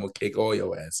 My mom will kick all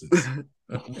your asses.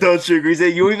 Don't you agree?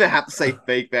 You don't even have to say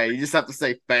fake fan. You just have to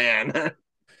say fan.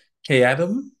 Hey,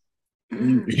 Adam,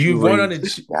 She you won on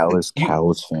raised a a Dallas you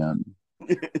Cows fan.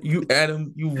 you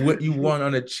Adam, you won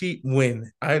on a cheap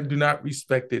win. I do not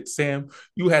respect it, Sam.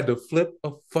 You had to flip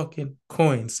a fucking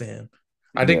coin, Sam.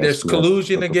 I think Yes, there's we have to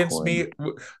collusion flip a against coin. me.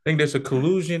 I think there's a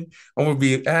collusion. I'm gonna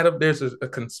be Adam. There's a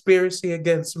conspiracy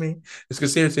against me. There's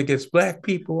conspiracy against black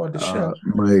people on the show.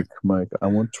 Mike, I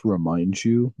want to remind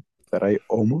you that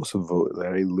that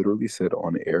I literally said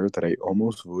on air that I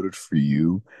almost voted for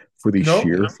you for the No,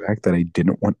 sheer fact that I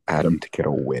didn't want Adam to get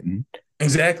a win.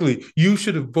 exactly. You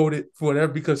should have voted for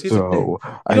whatever because here's the thing. So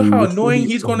You I know how annoying literally,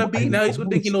 he's gonna be? Now he's gonna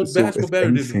think he knows so if basketball better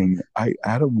than me. anything, I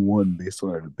Adam won based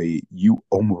on a debate. You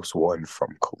almost won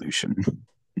from collusion.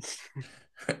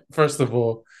 First of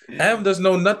all, Adam does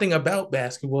know nothing about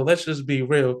basketball. Let's just be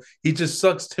real. He just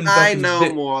sucks Tim I Duncan's know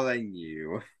dick. more than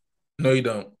you. No, you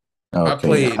don't. I Okay, yeah,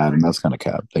 played. Adam, that's kind of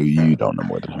cap. You don't know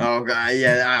more than him. Oh god,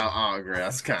 yeah, I'll agree.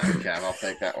 That's kind of cap. I'll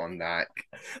take that one back.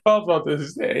 I was about to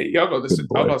say, y'all go Good listen.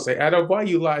 I was boy. about to say, Adam, why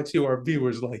you lie to our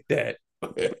viewers like that?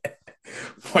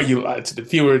 Why you lie to the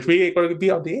viewers? We ain't gonna be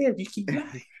on the air if you keep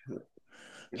lying.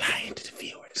 Lying to the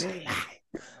viewers. Lie.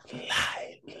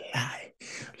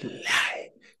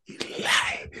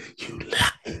 You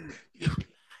lie.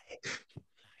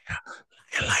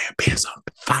 You liar pants on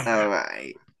fire. All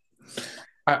right.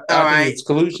 I think it's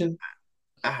collusion.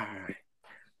 All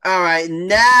right.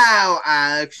 Now,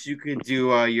 Alex, you can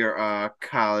do your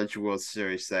College World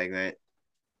Series segment.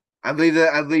 I believe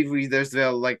there's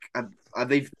like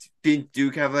did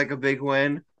Duke have like a big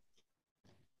win?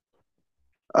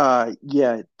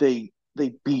 Yeah, they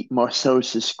beat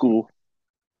Marcellus' school.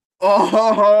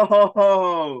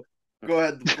 Oh, go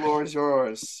ahead. The floor is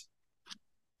yours.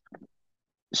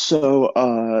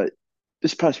 So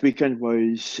this past weekend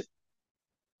was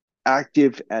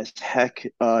active as heck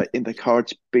in the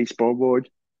college baseball world.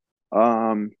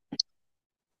 Um,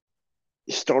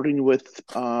 Starting with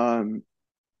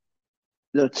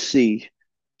let's see.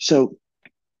 So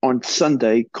on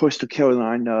Sunday, Coastal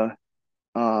Carolina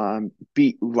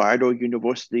beat Rider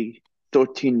University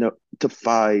 13 to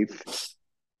 5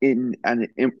 in an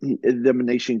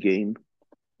elimination game,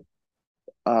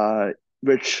 uh,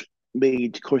 which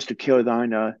made Coastal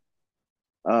Carolina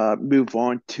move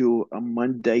on to a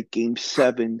Monday Game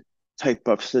 7 type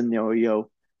of scenario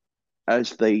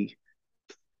as they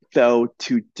fell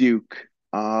to Duke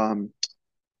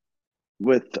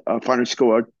with a final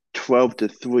score of 12 to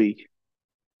 3.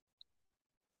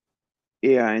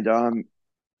 And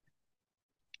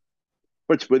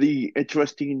what's really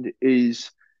interesting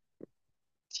is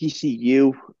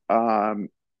TCU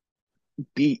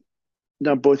beat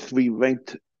number 3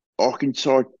 ranked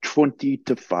Arkansas 20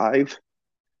 to 5,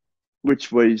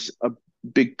 which was a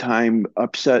big time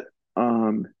upset.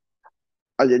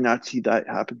 I did not see that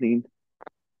happening.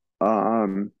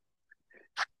 Um,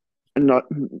 another,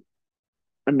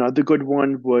 another good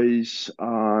one was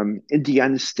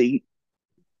Indiana State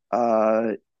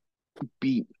uh,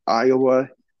 beat Iowa,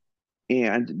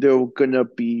 and they're gonna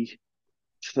be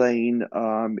playing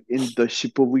in the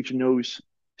Super Regionals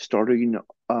starting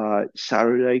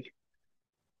Saturday,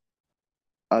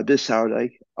 this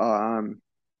Saturday.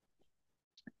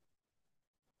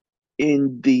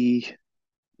 In the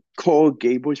Coral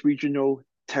Gables Regional,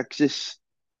 Texas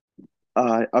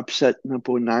upset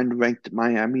number 9 ranked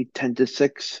Miami 10 to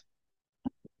 6.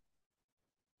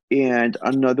 And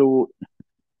another one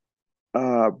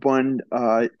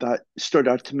that stood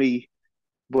out to me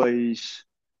was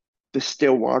the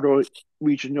Stillwater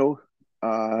Regional.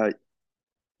 Oral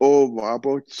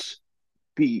Roberts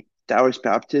beat Dallas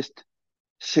Baptist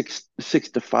 6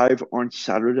 to 5 on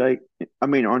Saturday. I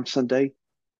mean on Sunday.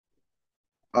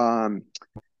 Um,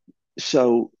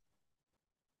 so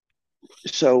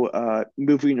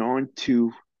moving on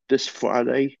to this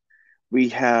Friday, we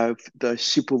have the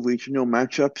Super Regional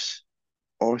matchups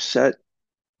all set.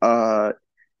 Uh,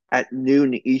 at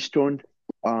noon Eastern,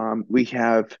 we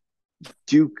have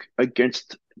Duke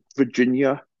against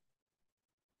Virginia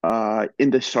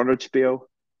in the Charlottesville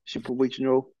Super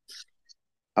Regional.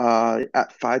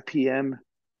 At 5 p.m.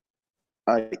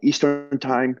 Eastern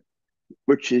Time,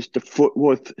 which is the Fort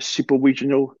Worth Super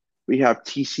Regional, we have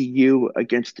TCU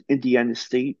against Indiana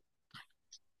State.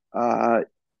 Uh,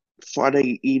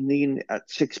 Friday evening at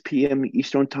 6 p.m.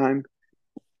 Eastern Time,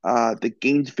 the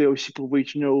Gainesville Super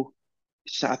Regional,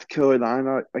 South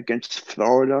Carolina against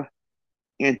Florida.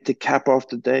 And to cap off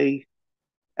the day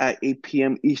at 8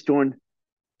 p.m. Eastern,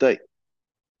 the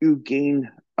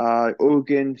Eugene,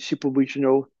 Oregon Super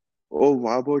Regional, Oral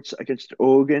Roberts against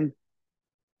Oregon.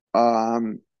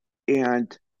 And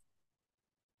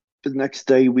the next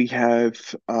day we have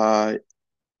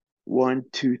one,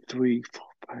 two, three, four,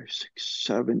 five, six,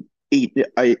 seven, eight,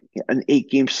 an 8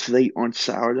 game slate on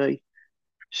Saturday.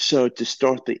 So to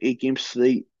start the 8 game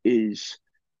slate is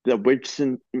the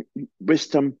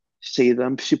Wisdom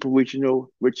Salem Super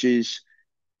Regional, which is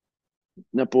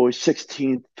number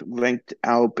 16th ranked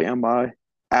Alabama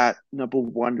at number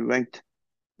 1 ranked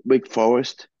Wake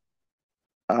Forest,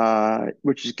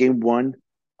 which is game 1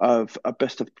 of a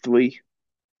best of 3.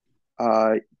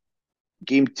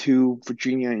 Game 2,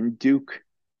 Virginia and Duke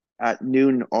at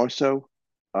noon also.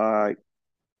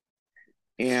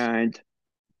 And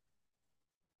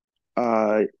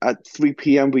at 3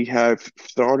 p.m. we have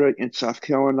Florida and South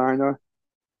Carolina,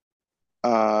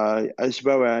 as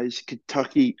well as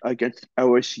Kentucky against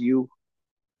LSU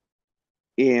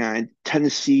and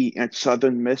Tennessee and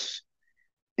Southern Miss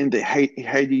in the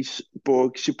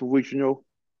Hattiesburg Super Regional.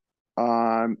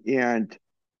 And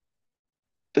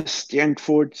the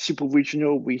Stanford Super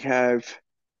Regional, we have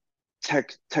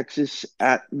Texas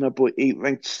at number 8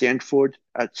 ranked Stanford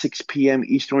at 6 p.m.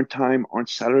 Eastern Time on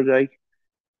Saturday.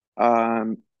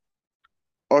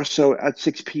 Also at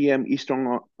 6 p.m.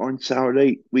 Eastern on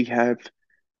Saturday, we have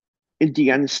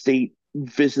Indiana State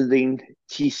visiting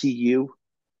TCU.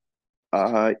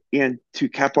 And to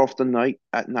cap off the night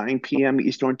at 9 p.m.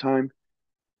 Eastern Time,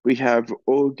 we have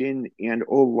Oregon and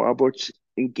Oral Roberts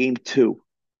in game 2.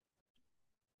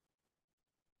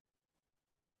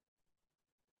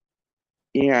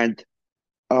 And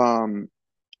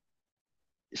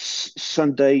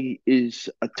Sunday is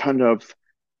a ton of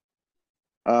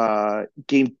uh,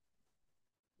 game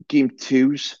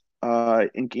twos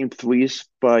and game 3s,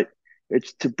 but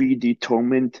it's to be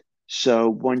determined. So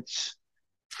once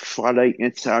Friday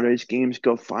and Saturday's games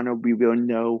go final, we will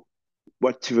know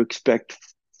what to expect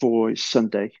for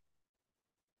Sunday.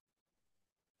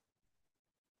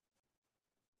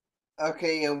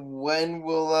 Okay, and when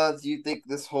will do you think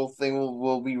this whole thing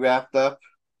will be wrapped up?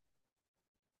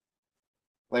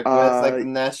 Like when it's like Uh, the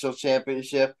national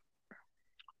championship?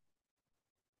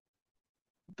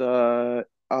 the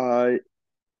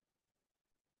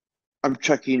I'm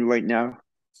checking right now.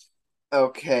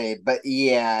 Okay, but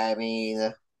yeah,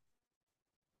 you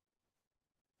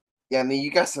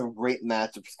got some great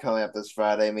matchups coming up this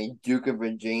Friday. I mean, Duke of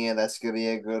Virginia, that's gonna be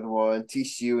a good one.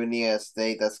 TCU, Indiana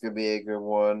State, that's gonna be a good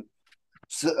one.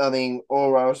 So,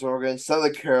 Oral Roberts, Oregon,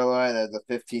 Southern Carolina, the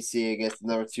 15th seed against the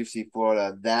number 2 seed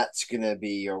Florida. That's gonna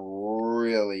be a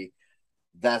really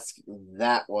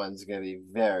that one's gonna be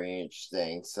very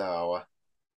interesting. So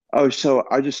Oh, so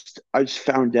I just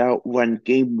found out when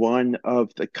game one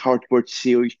of the College World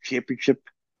Series championship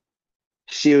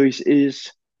series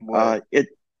is. what? It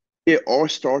all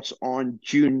starts on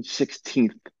June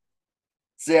 16th.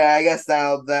 So yeah, I guess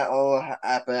that'll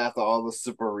happen after all the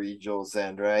super regionals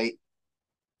end, right?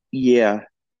 Yeah,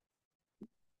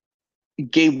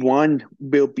 game one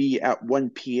will be at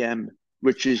 1 p.m.,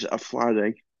 which is a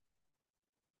Friday.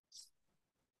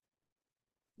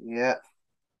 Yeah.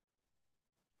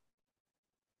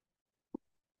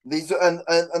 These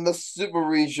and the super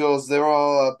regionals, they're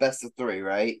all best of three,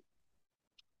 right?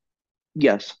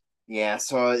 Yes. Yeah,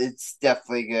 so it's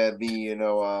definitely gonna be,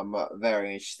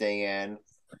 very interesting. And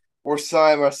we're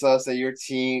sorry, Marcellus, that your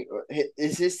team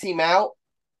is his team out.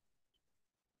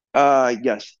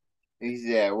 Yes.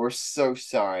 Yeah, we're so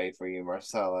sorry for you,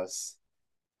 Marcellus.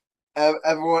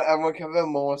 Everyone, can we have a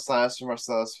moment of silence for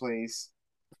Marcellus, please?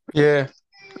 Yeah.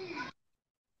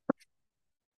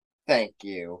 Thank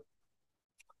you.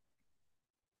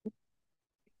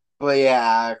 But yeah,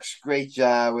 Alex, great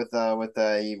job once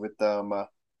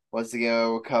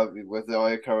again with all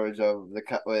your coverage of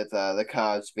the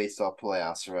college baseball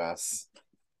playoffs for us.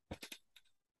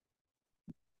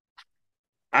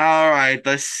 All right,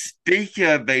 let's speak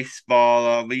of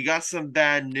baseball. We got some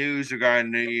bad news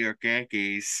regarding the New York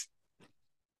Yankees.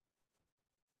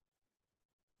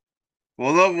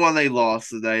 Well, the one they lost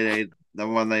today, the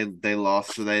one they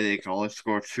lost today, they can only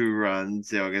score 2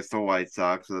 runs, against the White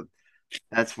Sox. So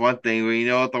that's one thing. But you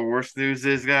know what the worst news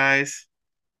is, guys?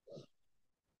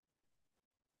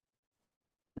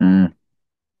 Mm.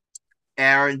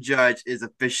 Aaron Judge is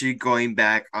officially going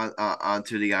back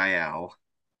onto the IL.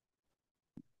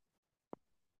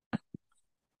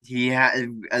 He had,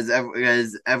 as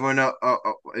everyone know,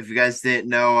 if you guys didn't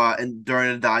know,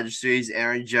 during the Dodger series,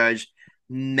 Aaron Judge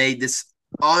made this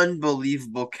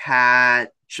unbelievable catch.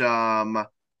 Yeah,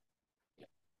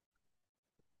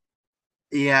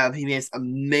 he made this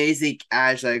amazing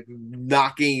catch, like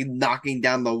knocking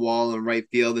down the wall in right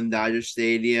field in Dodger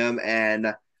Stadium,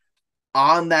 and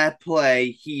on that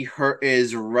play, he hurt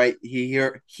his right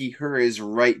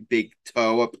big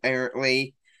toe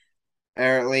apparently,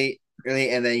 really,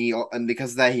 and then and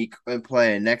because of that he couldn't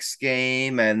play the next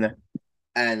game, and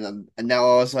now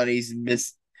all of a sudden he's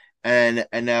missed, and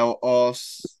now all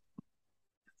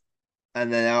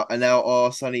and now all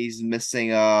of a sudden he's missing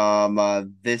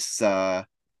this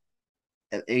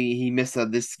he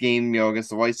missed this game, against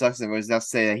the White Sox, and was now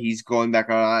saying that he's going back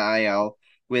on IL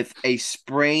with a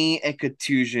sprain and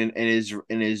contusion in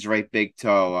his right big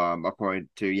toe, according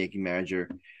to Yankee manager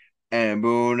and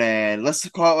Boone. And let's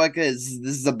call it like this: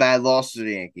 this is a bad loss to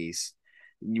the Yankees.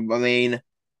 I mean,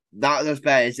 not just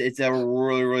bad; it's a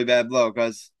really really bad blow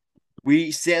because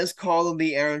we since called them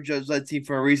the Aaron Judge led team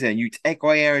for a reason. You take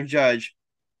away Aaron Judge,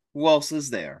 who else is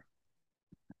there?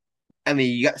 I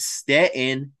mean, you got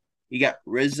Stanton, you got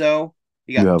Rizzo,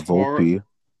 you You got have Tor. Volpe.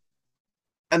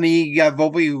 I mean, you got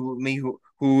Volpe,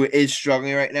 who is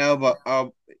struggling right now, but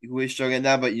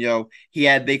he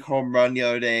had a big home run the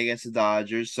other day against the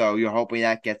Dodgers, so you're hoping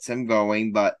that gets him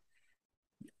going. But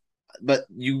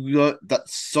you look that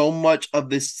so much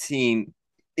of this team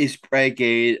is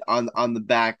predicated on the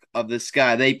back of this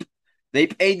guy. They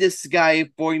paid this guy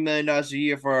 $40 million a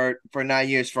year for 9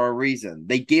 years for a reason.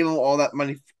 They gave him all that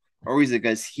money for a reason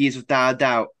because he's without a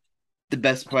doubt the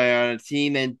best player on the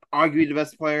team and arguably the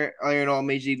best player in all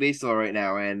Major League Baseball right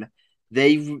now.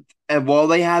 They and while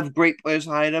they have great players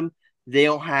behind them, they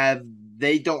don't have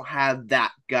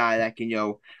that guy that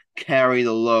can carry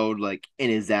the load like in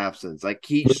his absence. Like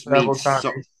he You just also have made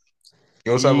so. Otani.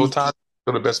 You also have He, Otani,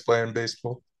 still the best player in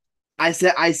baseball. I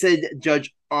said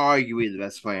Judge arguably the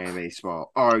best player in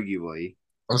baseball. Arguably.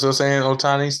 I'm still saying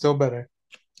Otani's still better.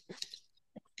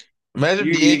 Imagine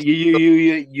You if the you Yankees. you you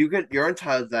you you get you're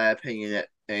entitled to that opinion,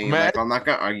 Imagine, Michael. I'm not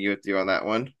gonna argue with you on that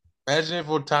one. imagine if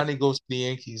Otani goes to the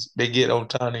Yankees, they get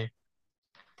Otani.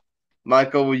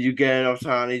 Michael, will you get an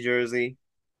Ohtani jersey?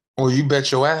 Well, you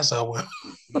bet your ass I will.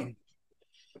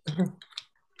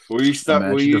 Will you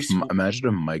start? Will you, Imagine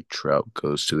if Mike Trout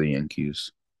goes to the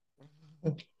Yankees.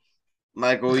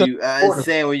 Michael? Will Because you, order.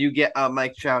 Sam? Will you get a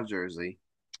Mike Trout jersey?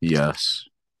 Yes.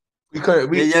 We could No,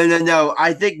 we no, no, no.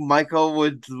 I think Michael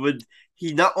would.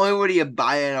 He not only would he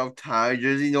buy an Ohtani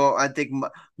jersey. No,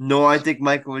 I think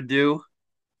Michael would do.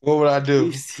 what would I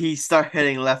do? He start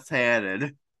hitting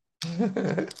left-handed.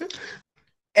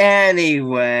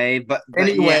 Anyway, but yeah.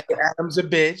 Anyway, Adam's a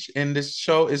bitch, and this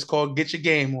show is called Get Your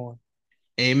Game On.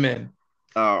 Amen.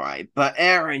 All right, but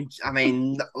Aaron, I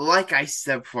mean, like I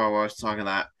said before, when I was talking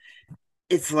that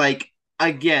it's like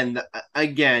again,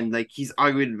 like he's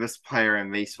arguably the best player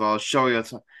in baseball. Showing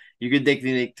us, you could make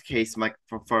the case, Mike,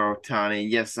 for Ohtani.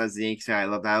 Yes, as the Yankees fan, I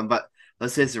love that, but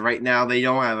let's face it, right now they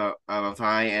don't have a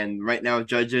Ohtani, and right now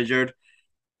Judge injured,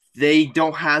 they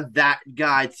don't have that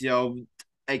guy to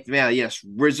like man. Yes,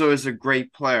 Rizzo is a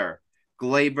great player.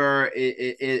 Glaber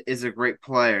is a great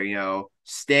player.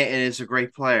 Stanton is a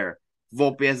great player.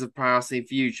 Volpe has a promising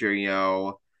future.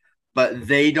 But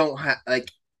they don't have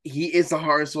like he is the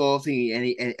hardest of all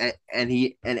team,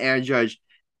 and Aaron Judge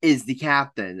is the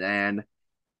captain,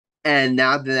 and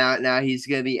now he's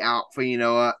gonna be out for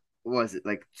what was it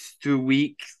like 2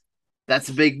 weeks? That's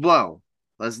a big blow.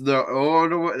 There's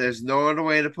no other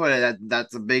way to put it.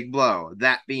 That's a big blow.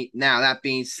 That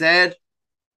being said,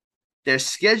 their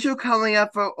schedule coming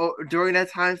up during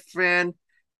that time span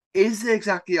isn't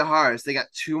exactly the hardest. They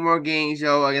got two more games,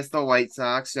 against the White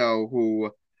Sox, who,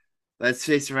 let's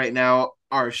face it, right now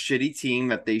are a shitty team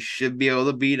that they should be able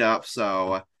to beat up.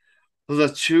 So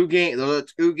those are two games. Those are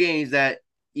two games that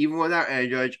even without Aaron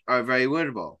Judge are very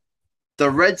winnable. The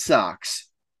Red Sox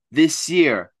this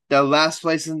year, they're last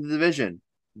place in the division.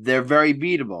 They're very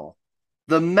beatable.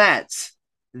 The Mets,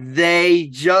 they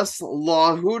just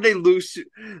lost. Who they lose to?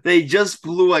 They just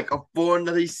blew like a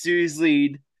 4-0 series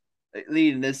lead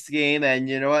in this game, and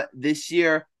you know what? This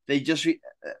year they just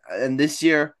and this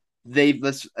year they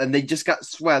just got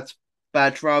swept by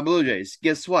the Toronto Blue Jays.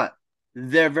 Guess what?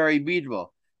 They're very beatable.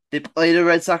 They play the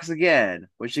Red Sox again,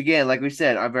 which again, like we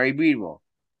said, are very beatable.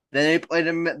 Then they play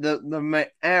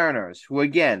the Mariners, who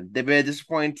again they've been a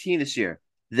disappointing team this year.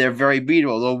 They're very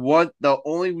beatable. The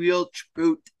only real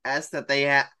true test that they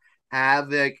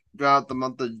have like throughout the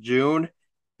month of June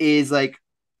is like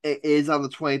it is on the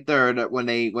 23rd when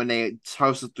they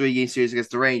host a 3-game series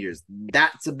against the Rangers.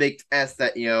 That's a big test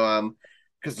that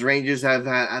because the Rangers have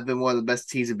been one of the best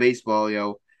teams in baseball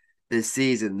this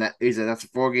season. That's a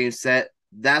 4-game set.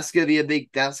 That's gonna be a big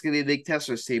test for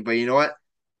this team. But you know what?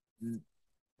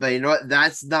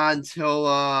 That's not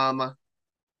until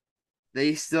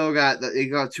they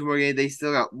got two more games. They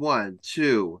still got 1,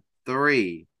 2,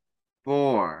 3,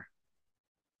 4.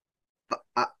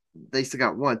 They still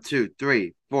got 1, 2,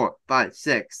 3, 4, 5,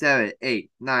 6, 7,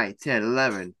 8, 9, 10,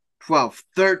 11, 12,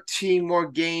 13 more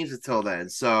games until then.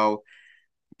 So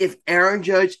if Aaron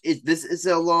Judge is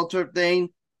a long-term thing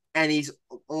and he's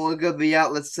only gonna be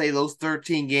out, let's say those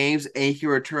 13 games, and he can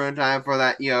return in time for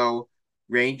that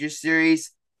Rangers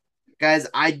series, guys,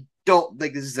 I don't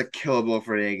think this is a killer blow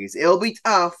for the Yankees. It'll be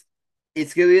tough.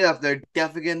 It's gonna be tough. They're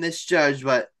definitely gonna misjudge,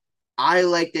 but I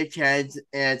like their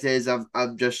chances of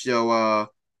just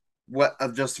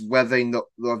weathering the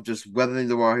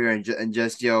war here, and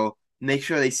just make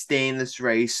sure they stay in this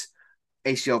race,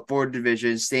 for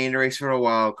division, stay in the race for a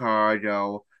wild card,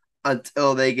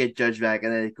 until they get judged back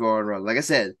and then they go on a run. Like I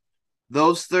said,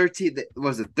 those 13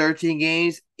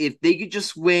 games, if they could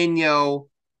just win,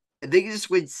 if they could just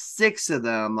win 6 of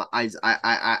them, I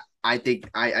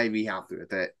think I'd be happy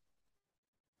with it.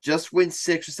 Just win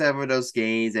 6 or 7 of those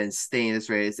games and stay in this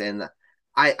race, and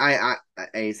I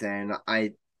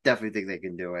definitely think they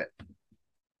can do it.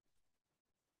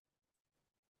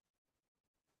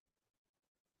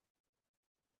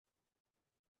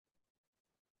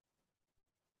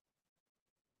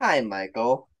 Hi,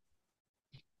 Michael.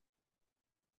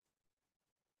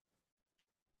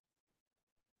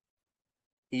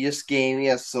 He just gave me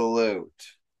a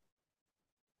salute.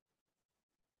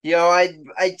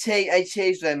 I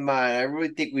changed my mind. I really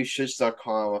think we should start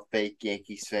calling him a fake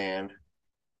Yankees fan.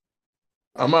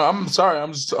 I'm sorry. I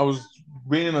was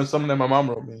reading on something that my mom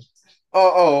wrote me.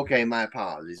 Okay. My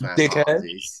apologies. My Dickhead.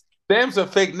 apologies. Sam's a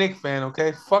fake Nick fan.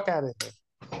 Okay, fuck out of here.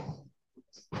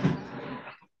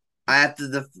 I have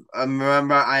to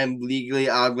remember I am legally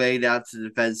obligated out to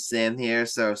defend Sam here.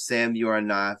 So Sam, you are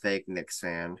not a fake Knicks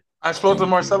fan. I spoke to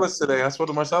Marcellus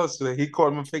today. He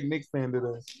called him a fake Nick fan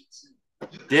today.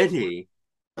 Did he?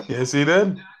 Yes, he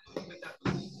did.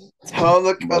 Tell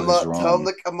him to come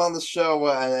on the show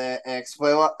and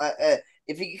explain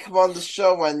if he can come on the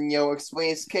show and explain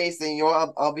his case, then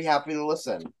I'll be happy to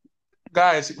listen.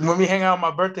 Guys, when we hang out on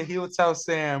my birthday, he would tell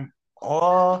Sam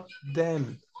all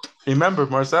then. Remember,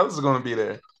 Marcellus is going to be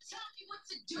there,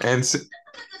 and Sam.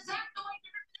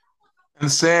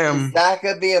 Is that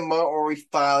gonna be a moment where we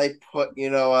finally put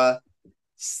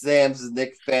Sam's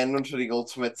Nick fandom to the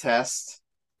ultimate test?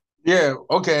 Yeah,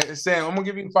 okay, Sam. I'm gonna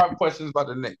give you 5 questions about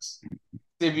the Knicks.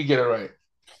 See if you get it right.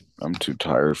 I'm too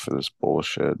tired for this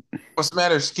bullshit. What's the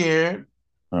matter? Scared?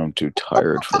 I'm too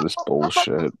tired for this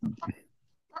bullshit.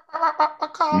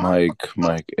 Mike,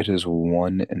 it is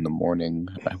 1 a.m.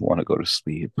 I want to go to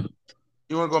sleep.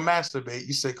 You want to go masturbate?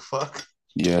 You sick fuck.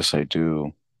 Yes, I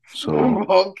do. So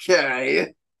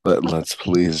okay. let's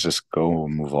please just go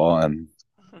and move on.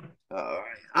 All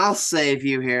right, I'll save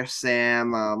you here,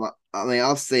 Sam.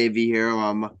 I'll save you here.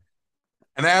 And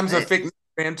Adam's a fake Nets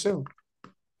fan too.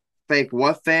 Fake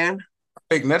what fan?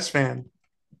 Fake Nets fan.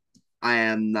 I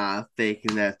am not a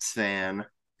fake Nets fan.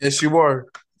 Yes, you are.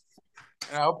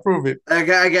 And I'll prove it.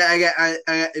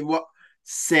 What?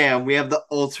 Sam, we have the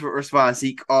ultimate response.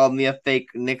 He called me a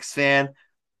fake Knicks fan.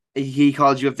 He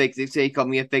called you a fake Knicks fan. He called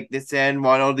me a fake Knicks fan.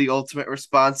 Want to know the ultimate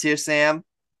response here, Sam?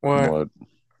 What?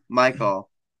 Michael,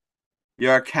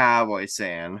 you're a Cowboys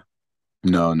fan.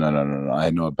 No. I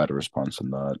know a better response than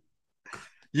that.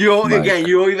 You don't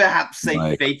even have to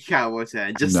say fake Cowboys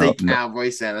fan. Just say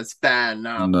Cowboys fan. That's bad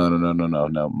enough.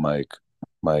 No, Mike,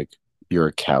 you're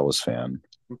a Cows fan.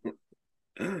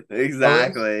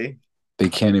 Exactly. They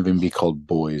can't even be called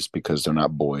boys because they're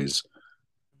not boys.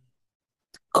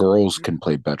 Girls can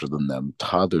play better than them.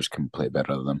 Toddlers can play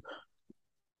better than them.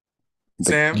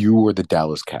 Sam, you were the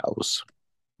Dallas Cows.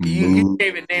 You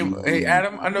gave it name. Hey,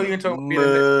 Adam, I know you're talking about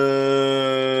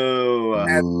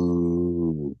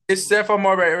being Did Stephon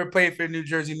Marbury ever play for the New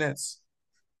Jersey Nets?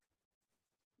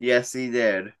 Yes, he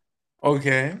did.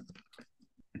 Okay.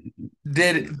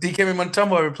 Did Dikembe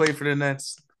Mutombo ever play for the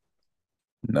Nets?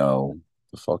 No.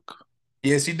 The fuck?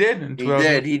 Yes, he did. He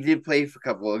did. He did play for a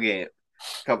couple of games.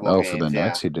 For the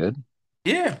Nets, he did?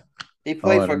 Yeah. He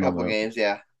played for a couple of games,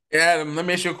 yeah. Adam, let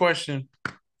me ask you a question.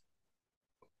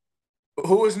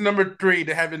 Who is number 3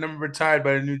 to have the number retired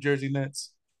by the New Jersey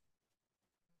Nets?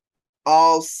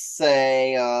 I'll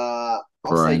say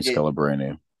Brian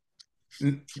Scalabrine.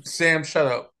 Sam, shut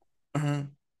up. Uh-huh.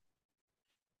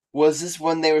 Was this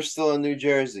when they were still in New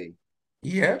Jersey?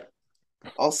 Yeah.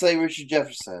 I'll say Richard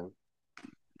Jefferson.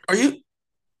 Are you?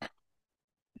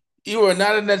 You are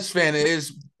not a Nets fan.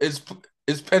 It's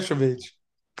Petrovich.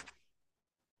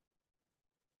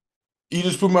 You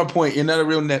just proved my point. You're not a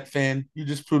real Net fan. You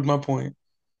just proved my point.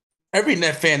 Every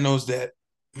Net fan knows that.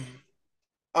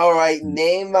 All right,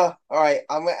 all right,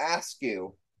 I'm gonna ask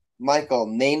you, Michael.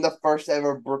 Name the first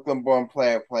ever Brooklyn-born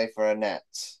player to play for the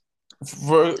Nets.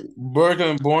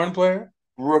 Brooklyn-born player?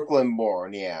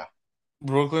 Brooklyn-born, yeah.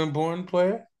 Brooklyn-born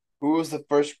player? Who was the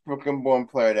first Brooklyn-born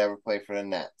player to ever play for the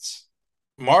Nets?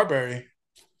 Marbury.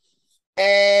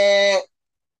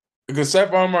 Because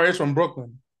Seth Marbury is from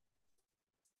Brooklyn.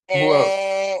 Who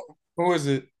else? Who is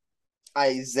it?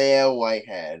 Isaiah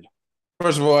Whitehead.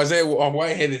 First of all, Isaiah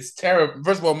Whitehead is terrible.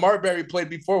 First of all, Marbury played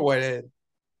before Whitehead.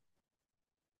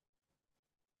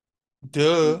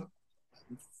 Duh.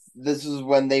 This is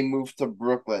when they moved to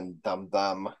Brooklyn,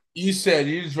 dum-dum.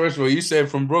 First of all, you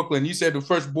said from Brooklyn. You said the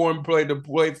first born player to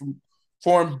play from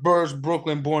foreign birth,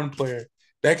 Brooklyn-born player.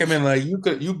 That could mean like you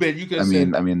could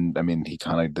I mean, he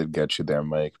kind of did get you there,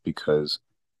 Mike, because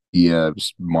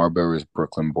Marbury was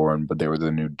Brooklyn-born, but they were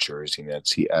the New Jersey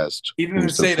Nets. He asked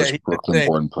who's the first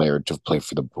Brooklyn-born player to play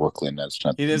for the Brooklyn Nets,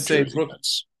 not the New Jersey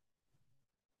Nets.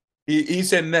 He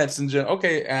said Nets in general.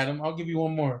 Okay, Adam, I'll give you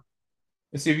one more.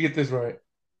 Let's see if you get this right.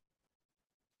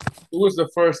 Who was the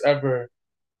first ever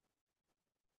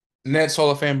Nets Hall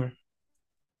of Famer?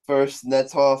 First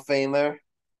Nets Hall of Famer?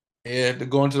 Yeah, to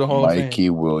go into the Hall of Fame.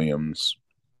 Mikey Williams.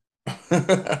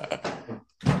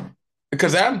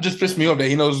 Because Adam just pissed me off that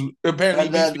he knows apparently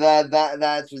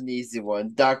that's an easy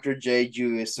one. Dr. J.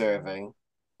 Julius Erving.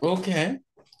 Okay.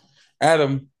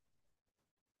 Adam,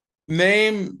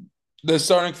 name the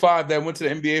starting 5 that went to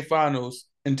the NBA Finals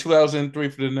in 2003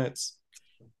 for the Nets.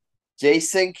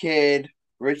 Jason Kidd,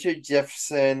 Richard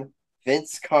Jefferson,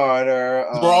 Vince Carter.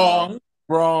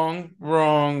 Wrong.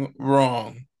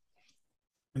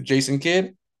 Jason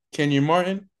Kidd, Kenyon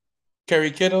Martin,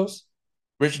 Kerry Kittles,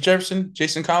 Richard Jefferson,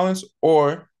 Jason Collins,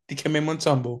 or Dikembe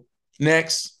Mutombo.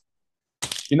 Next.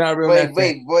 You're not a real Nets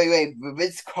fan. Wait.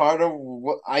 Vince Carter,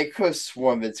 I could have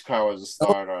sworn Vince Carter was a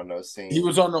starter on those teams. He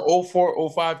was on the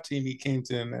 04-05 team. He came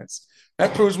to the Nets.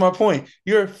 That proves my point.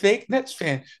 You're a fake Nets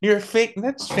fan. You're a fake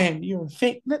Nets fan. You're a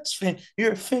fake Nets fan.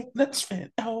 You're a fake Nets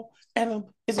fan. Oh, Adam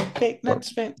is a fake But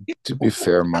Nets fan. to be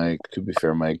fair, Mike,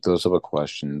 those type of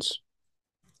questions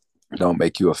don't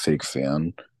make you a fake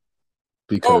fan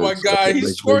Oh my because God,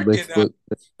 he's twerking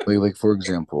now. for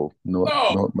example, no,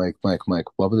 No, no, Mike, what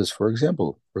about this? For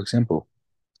example,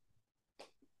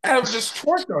 Adam just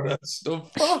twerked on us. The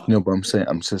fuck? but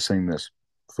I'm just saying this.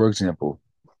 For example,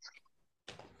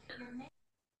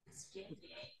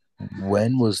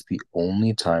 when was the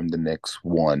only time the Knicks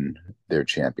won their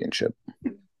championship?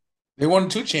 They won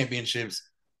two championships,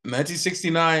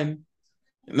 1969,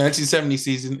 1970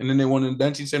 season, and then they won in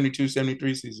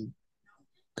 1972-73 season.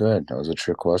 Good. That was a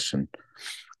trick question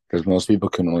because most people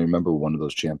can only remember one of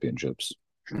those championships.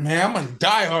 Man, I'm a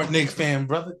diehard Knicks fan,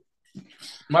 brother.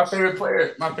 My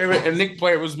favorite Knicks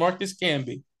player was Marcus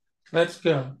Camby. Let's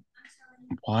go.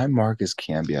 Why Marcus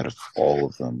Camby out of all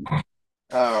of them?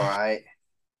 All right.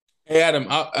 Hey, Adam,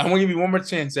 I'm going to give you one more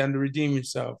chance, Adam, to redeem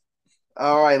yourself.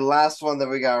 All right. Last one that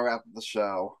we got to wrap up the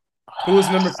show. Who was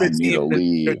number I need 15 to for the New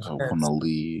leave. Jersey I want Nets? to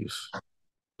leave.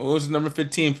 Who was number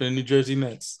 15 for the New Jersey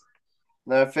Nets?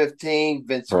 Number 15,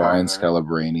 Vince Brian Carter.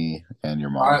 Scalabrine and your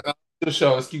All mom. right, let's do the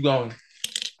show. Let's keep going.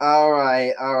 All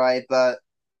right. But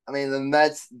I mean, the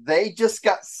Mets, they just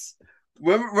got.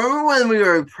 Remember when we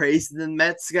were praising the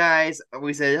Mets, guys?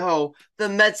 We said, "Oh, the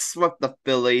Mets swept the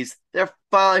Phillies. They're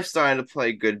finally starting to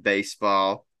play good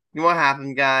baseball." You know what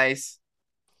happened, guys?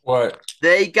 What?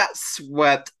 They got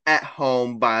swept at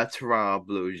home by the Toronto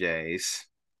Blue Jays.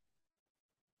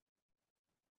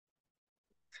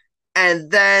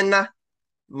 And then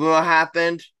what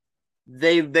happened?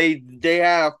 They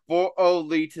had a 4-0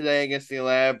 lead today against the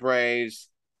Atlanta Braves,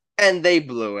 and they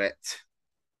blew it.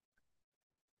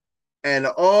 And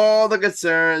all the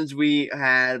concerns we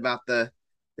had about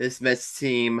this Mets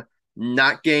team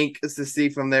not getting consistency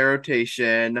from their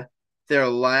rotation, their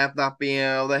lineup not being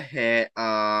able to hit.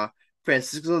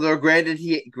 Francisco Lindor, granted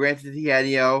he had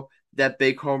that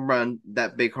big home run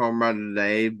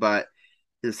today, but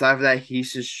aside from that,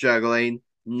 he's just struggling,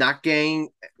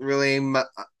 really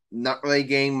not really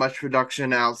getting much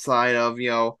production outside of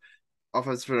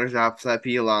offensive production outside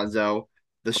Pete Alonso.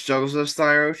 The struggles of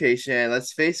starting rotation.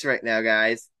 Let's face it right now,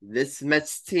 guys. This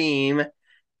Mets team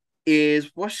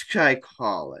is, what should I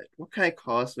call it? What can I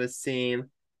call this Mets team?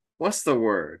 What's the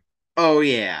word? Oh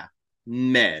yeah,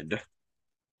 med.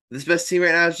 This Mets team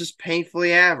right now is just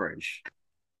painfully average.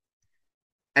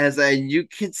 You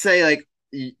could say like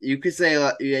you could say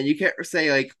you can't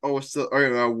say like, oh, so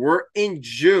we're in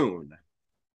June.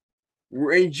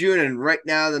 We're in June, and right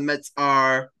now the Mets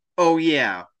are, oh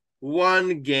yeah,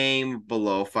 one game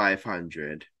below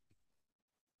 500.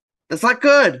 That's not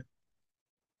good.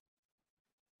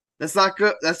 That's not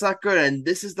good. That's not good. And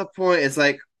this is the point. It's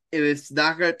like, if it's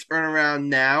not going to turn around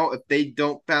now, if they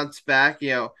don't bounce back,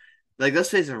 like, let's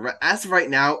face it, as of right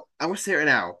now, I'm going to say it right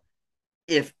now.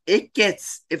 If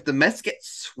the Mets get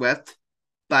swept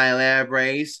by Atlanta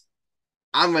Braves,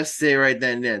 I'm going to say right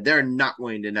then and there, they're not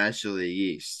winning the National League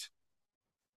East.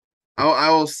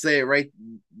 I will say right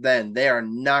then, they are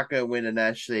not going to win the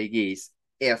National League East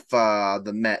if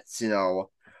the Mets,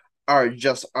 aren't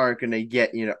going to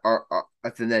get,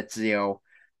 if the Nets,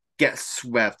 get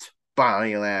swept by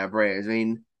the Atlanta Braves. I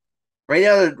mean, right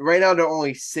now they're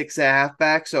only 6.5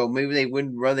 back, so maybe they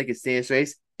wouldn't run. They could stay in this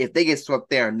race. If they get swept,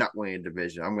 they are not winning the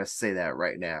division. I'm going to say that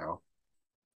right now.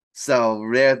 So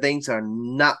their things are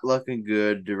not looking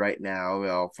good right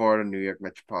now, for the New York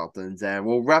Metropolitans. And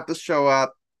we'll wrap the show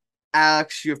up.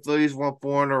 Alex, your Phillies won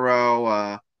 4 in a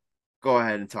row. Go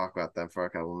ahead and talk about them for a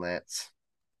couple of minutes.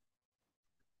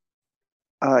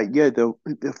 Yeah,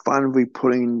 they're finally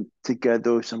putting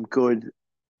together some good,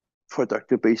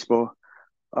 productive baseball.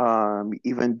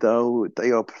 Even though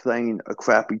they are playing a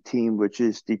crappy team, which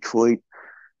is Detroit,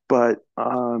 but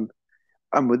I'm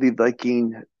really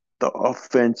liking the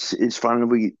offense is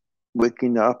finally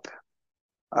waking up.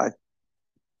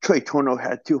 Trey Turner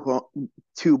had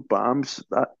two bombs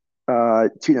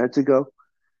 2 nights ago,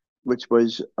 which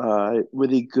was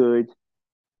really good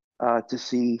to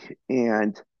see.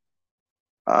 And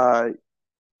uh,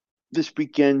 this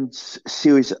weekend's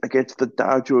series against the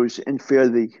Dodgers in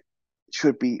Philly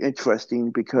should be interesting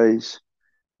because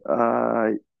uh,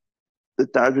 the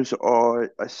Dodgers are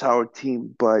a solid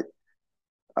team, but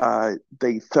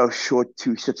they fell short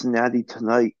to Cincinnati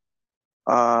tonight.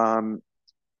 Um,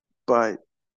 but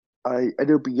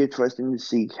it'll be interesting to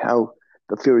see how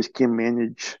the Phillies can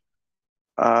manage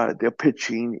their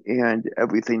pitching and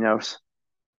everything else.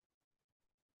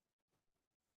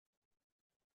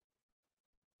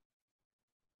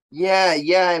 Yeah.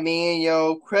 I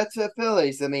mean, credit to the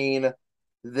Phillies. I mean,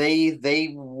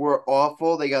 they were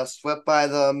awful. They got swept by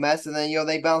the Mets, and then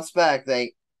they bounced back.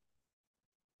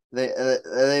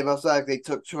 They most likely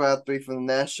took 2 out of 3 from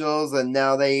the Nationals, and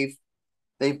now they've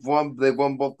won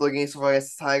both their games so far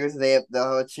against the Tigers, and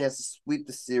they'll have a chance to sweep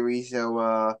the series.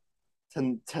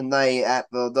 Tonight at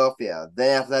Philadelphia.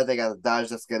 Then after that, they got the Dodgers.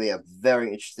 That's gonna be a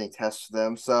very interesting test for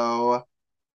them. So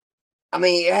I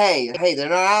mean, hey, they're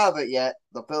not out of it yet.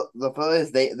 The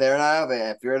Phillies, they're not out of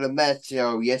it. If you're the Mets,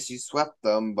 yes, you swept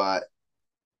them, but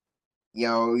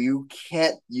you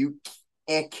can't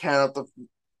count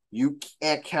you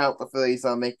can't count the Phillies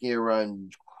on making a run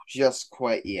just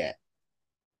quite yet.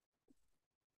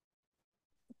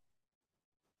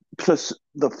 Plus,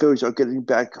 the Phillies are getting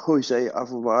back Jose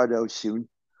Alvarado soon,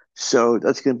 so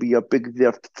that's going to be a big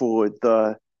lift for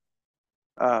the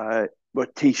uh,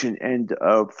 rotation end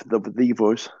of the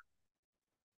relievers.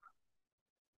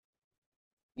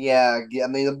 Yeah, I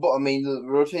mean the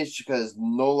rotation because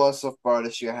Nola so far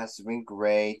this year has been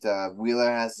great.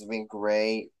 Wheeler has been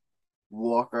great.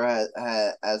 Walker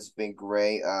has been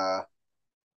great. I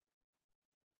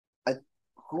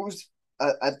who's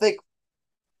I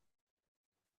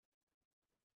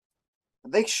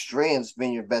think Strand's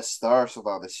been your best star so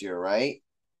far this year, right?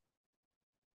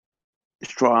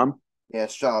 Strom. Yeah,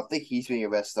 Strand. I think he's been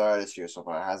your best star this year so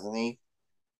far, hasn't he?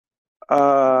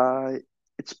 Uh,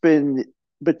 it's been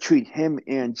between him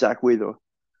and Zach Wheeler.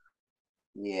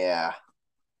 Yeah.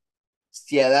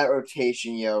 Yeah, that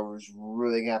rotation, was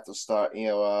really gonna have to start,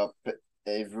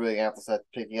 is really gonna have to start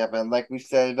picking up. And like we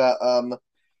said about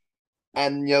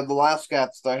and the last guy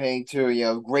to start hitting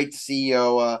too, great to see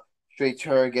Straight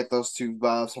Turner get those 2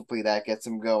 bombs. Hopefully that gets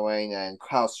him going. And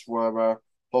Klaus Schwarber,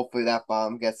 hopefully that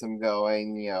bomb gets him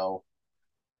going,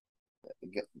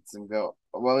 gets him go.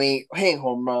 Well, I mean, hitting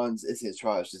home runs is his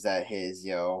trust, is that his,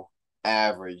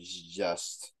 average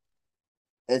just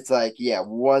it's like, yeah,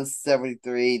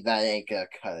 173, that ain't gonna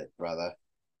cut it, brother.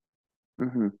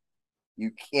 Hmm.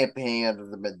 You can't be hanging under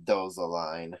the Mendoza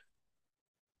line.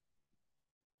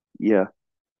 Yeah,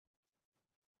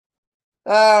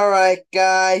 All right,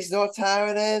 guys, you know what time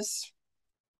it is?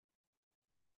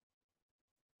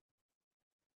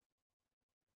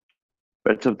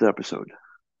 best of the episode.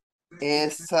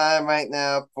 It's time right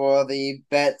now for the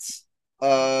bets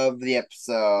of the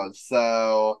episode.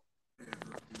 So,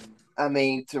 I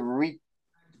mean,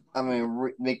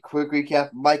 make quick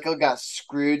recap. Michael got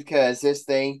screwed because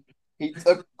he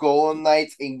took Golden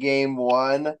Knights in game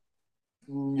 1.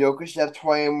 Jokic had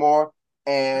 20 more,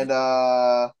 and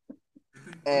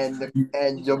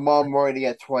Jamal Murray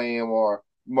had 20 more.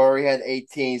 Murray had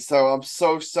 18. So I'm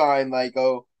so sorry,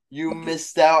 Michael. You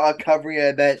missed out on covering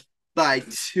a bet by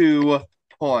 2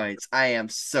 points. I am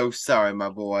so sorry, my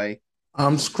boy.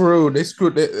 I'm screwed. They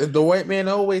screwed the white man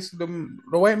always the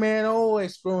white man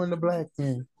always screwing the black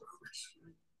man.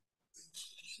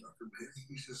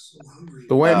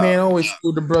 The white Uh, man always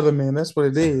screwed the brother man. That's what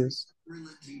it is.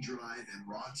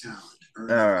 all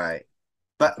right.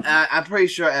 But I'm pretty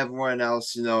sure everyone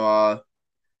else, I'm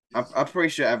pretty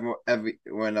sure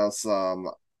everyone else,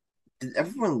 did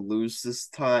everyone lose this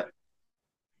time?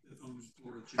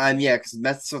 Yeah, because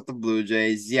Mets with the Blue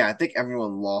Jays. Yeah, I think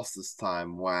everyone lost this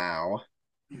time. Wow.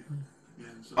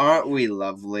 Aren't we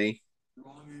lovely?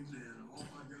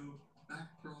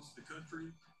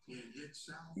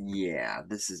 Yeah,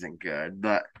 this isn't good.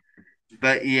 But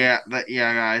yeah,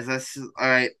 guys, that's all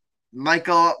right.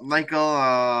 Michael,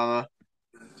 no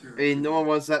one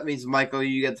wants that means Michael,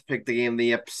 you get to pick the game of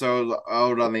the episode.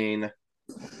 Oh, I mean,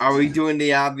 are we doing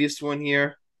the obvious one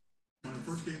here?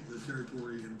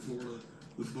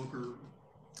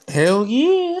 Hell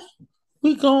yeah.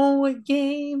 We going with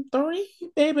game 3,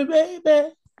 baby,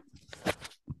 baby.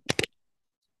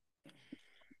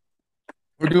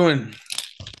 We're doing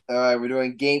All right, we're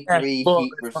doing game trash 3, ball.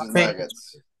 Heat It's my versus favorite.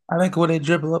 Nuggets. I like when they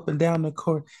dribble up and down the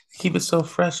court. Keep it so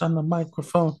fresh on the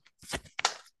microphone.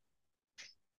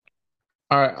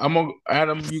 All right, I'm gonna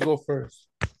Adam. You go first.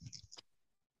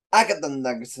 I got the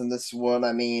Nuggets in this one.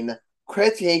 I mean,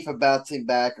 credit to Heat for bouncing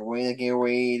back and winning the game where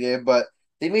he did, but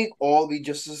they made all the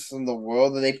justice in the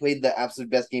world, and they played the absolute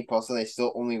best game possible, and they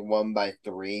still only won by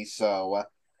 3. So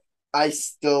I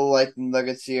still like the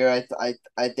Nuggets here.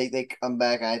 I think they come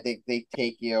back. I think they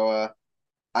take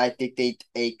I think they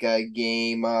take a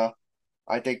game. I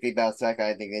think they bounce back.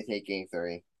 I think they take game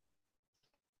 3.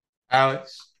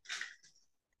 Alex.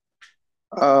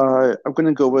 I'm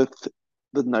gonna go with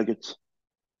the Nuggets.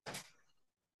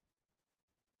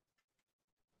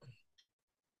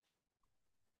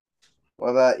 What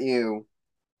about you?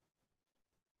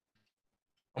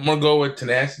 I'm gonna go with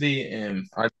tenacity, and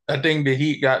I think the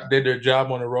Heat did their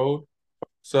job on the road.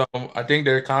 So I think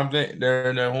they're confident. They're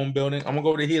in their home building. I'm gonna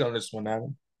go with the Heat on this one,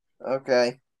 Adam.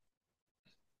 Okay.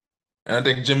 And I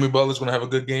think Jimmy Butler's going to have a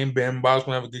good game. Bam Bob's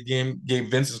going to have a good game. Gabe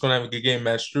Vincent's going to have a good game.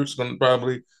 Matt Struth's going to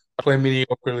probably play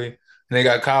mediocrely. And they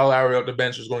got Kyle Lowry off the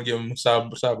bench who's going to give him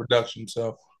solid production.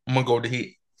 So I'm going to go with the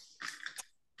Heat.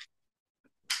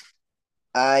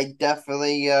 I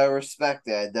definitely respect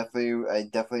it. I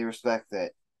definitely respect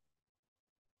it.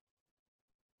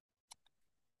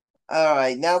 All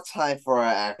right, now time for our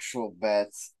actual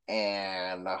bets,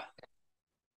 and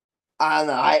I don't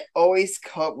know. I always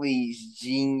cut these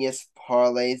genius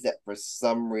parlays that for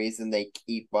some reason they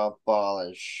keep on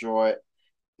falling short.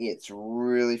 It's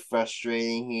really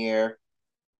frustrating here.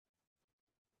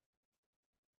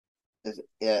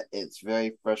 It's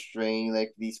very frustrating.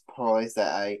 Like these parlays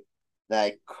that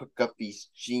I cook up these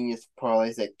genius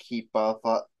parlays that keep on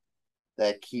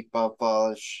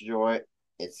falling short.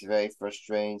 It's very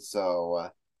frustrating. So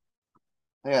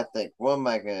I gotta think, what am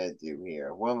I gonna do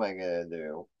here? What am I gonna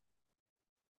do?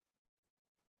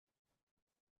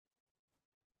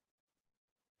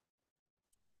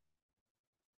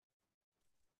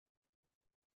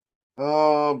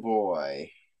 Oh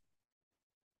boy.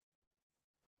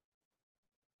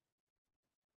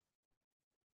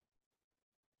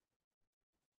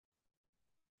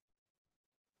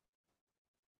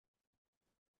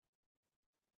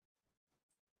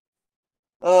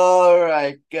 All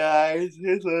right, guys,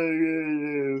 here's what I'm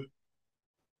gonna do.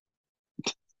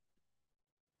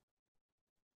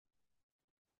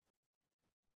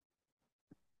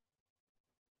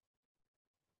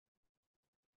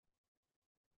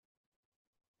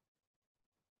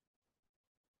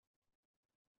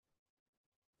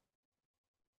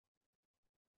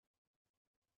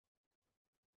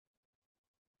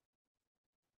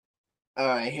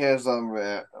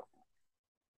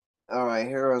 All right,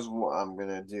 here's what I'm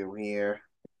gonna do here.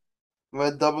 I'm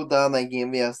gonna double down that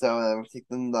game yesterday, and I'm gonna take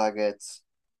the Nuggets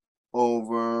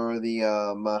over the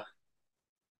I'm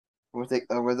gonna take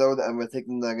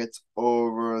the Nuggets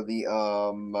over the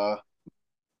I'm gonna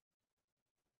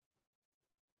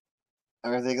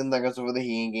take the Nuggets over the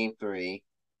Heat in Game 3,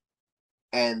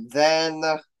 and then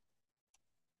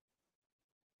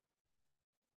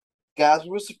guys,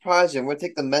 we're surprised. I'm gonna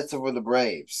take the Mets over the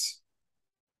Braves.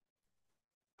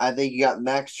 I think you got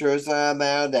Max Scherzer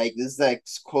now. Like this is like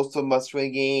close to a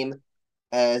must-win game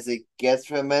as it gets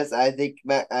for the Mets. I think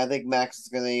Max is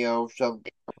gonna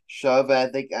shove. I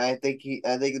think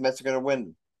the Mets are gonna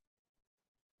win.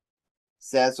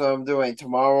 So that's what I'm doing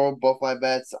tomorrow. Both my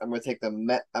bets. I'm gonna take the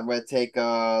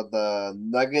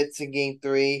Nuggets in Game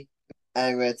 3, and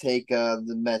I'm gonna take the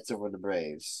Mets over the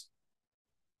Braves.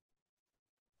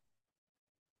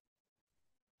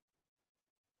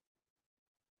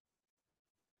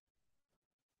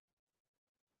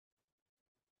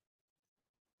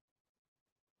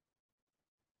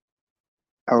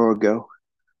 I will go.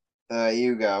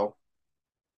 You go.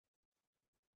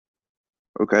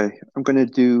 Okay, I'm gonna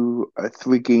do a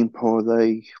three-game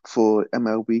parlay for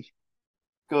MLB.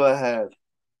 Go ahead.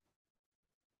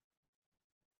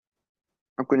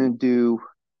 I'm gonna do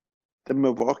the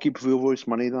Milwaukee Brewers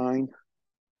money line.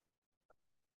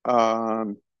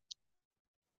 Um,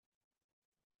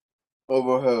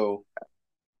 Over who?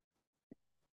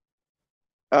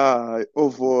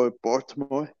 over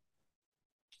Baltimore.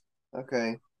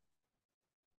 Okay.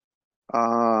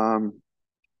 Um,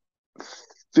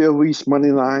 Phillies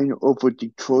money line over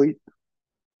Detroit,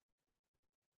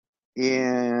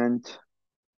 and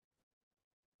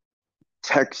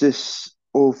Texas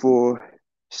over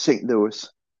St. Louis.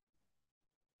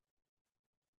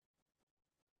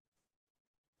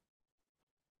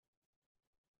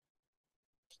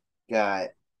 Got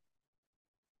it.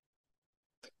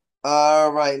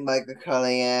 All right, Michael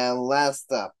Cunningham.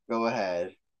 Last up. Go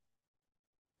ahead.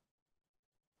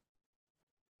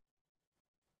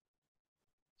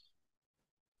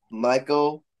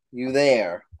 Michael, you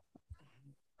there?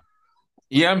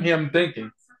 Yeah, I'm here. I'm thinking.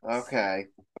 Okay.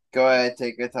 Go ahead,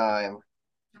 take your time.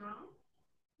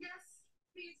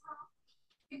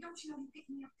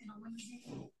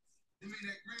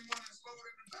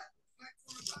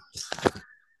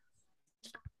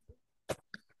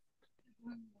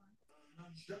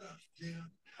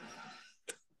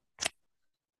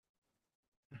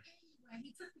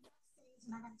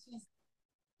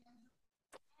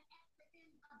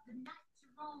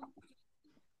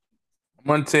 I'm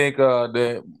going to take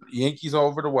the Yankees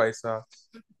over the White Sox.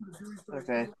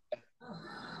 Okay.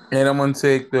 And I'm going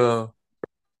to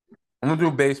do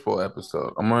a baseball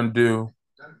episode. I'm going to do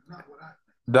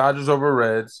Dodgers over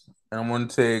Reds. And I'm going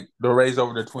to take the Rays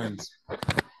over the Twins.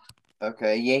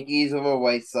 Okay. Yankees over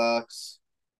White Sox.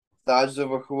 Dodgers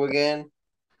over who again?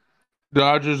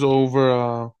 Dodgers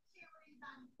over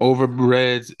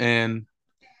Reds and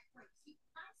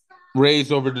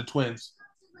Rays over the Twins.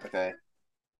 Okay.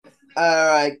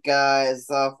 Alright, guys.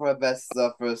 For the best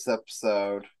stuff for this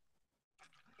episode.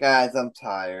 Guys, I'm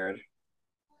tired.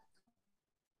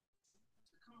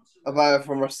 About it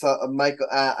from Michael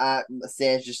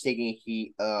Sands just taking a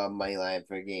Heat money line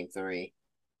for Game 3.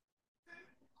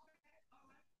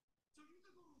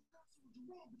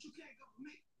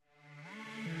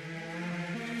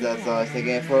 That's all I was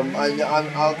thinking. I'll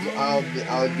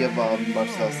give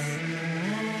Marcel.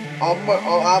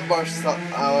 I'll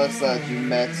Marcellus do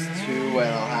Mets 2,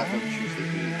 and I'll have him choose the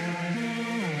Heat.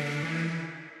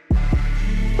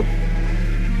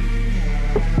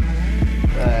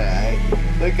 Alright.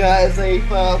 The guys, any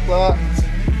final thoughts?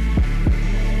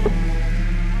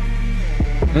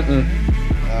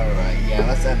 Alright, yeah,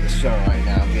 let's end the show right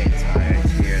now. I'm getting tired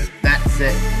here. That's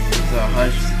it. This is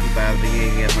 165 of the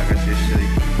Game Podcast. Usually,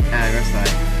 and I'm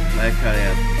sorry. Like,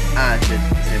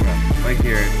 same right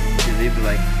here. You leave a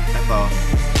like, follow,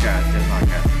 subscribe to the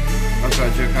podcast. Also,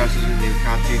 join conversations with you,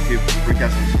 content YouTube,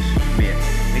 broadcast on social media.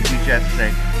 Make you chat to say,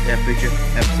 picture,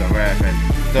 episode, right, friend.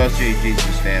 Those three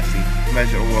Jesus fancy.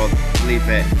 Measure the world, believe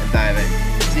it, and dive in.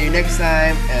 See you next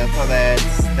time, and until then,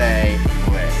 stay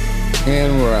lit.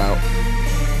 And we're out.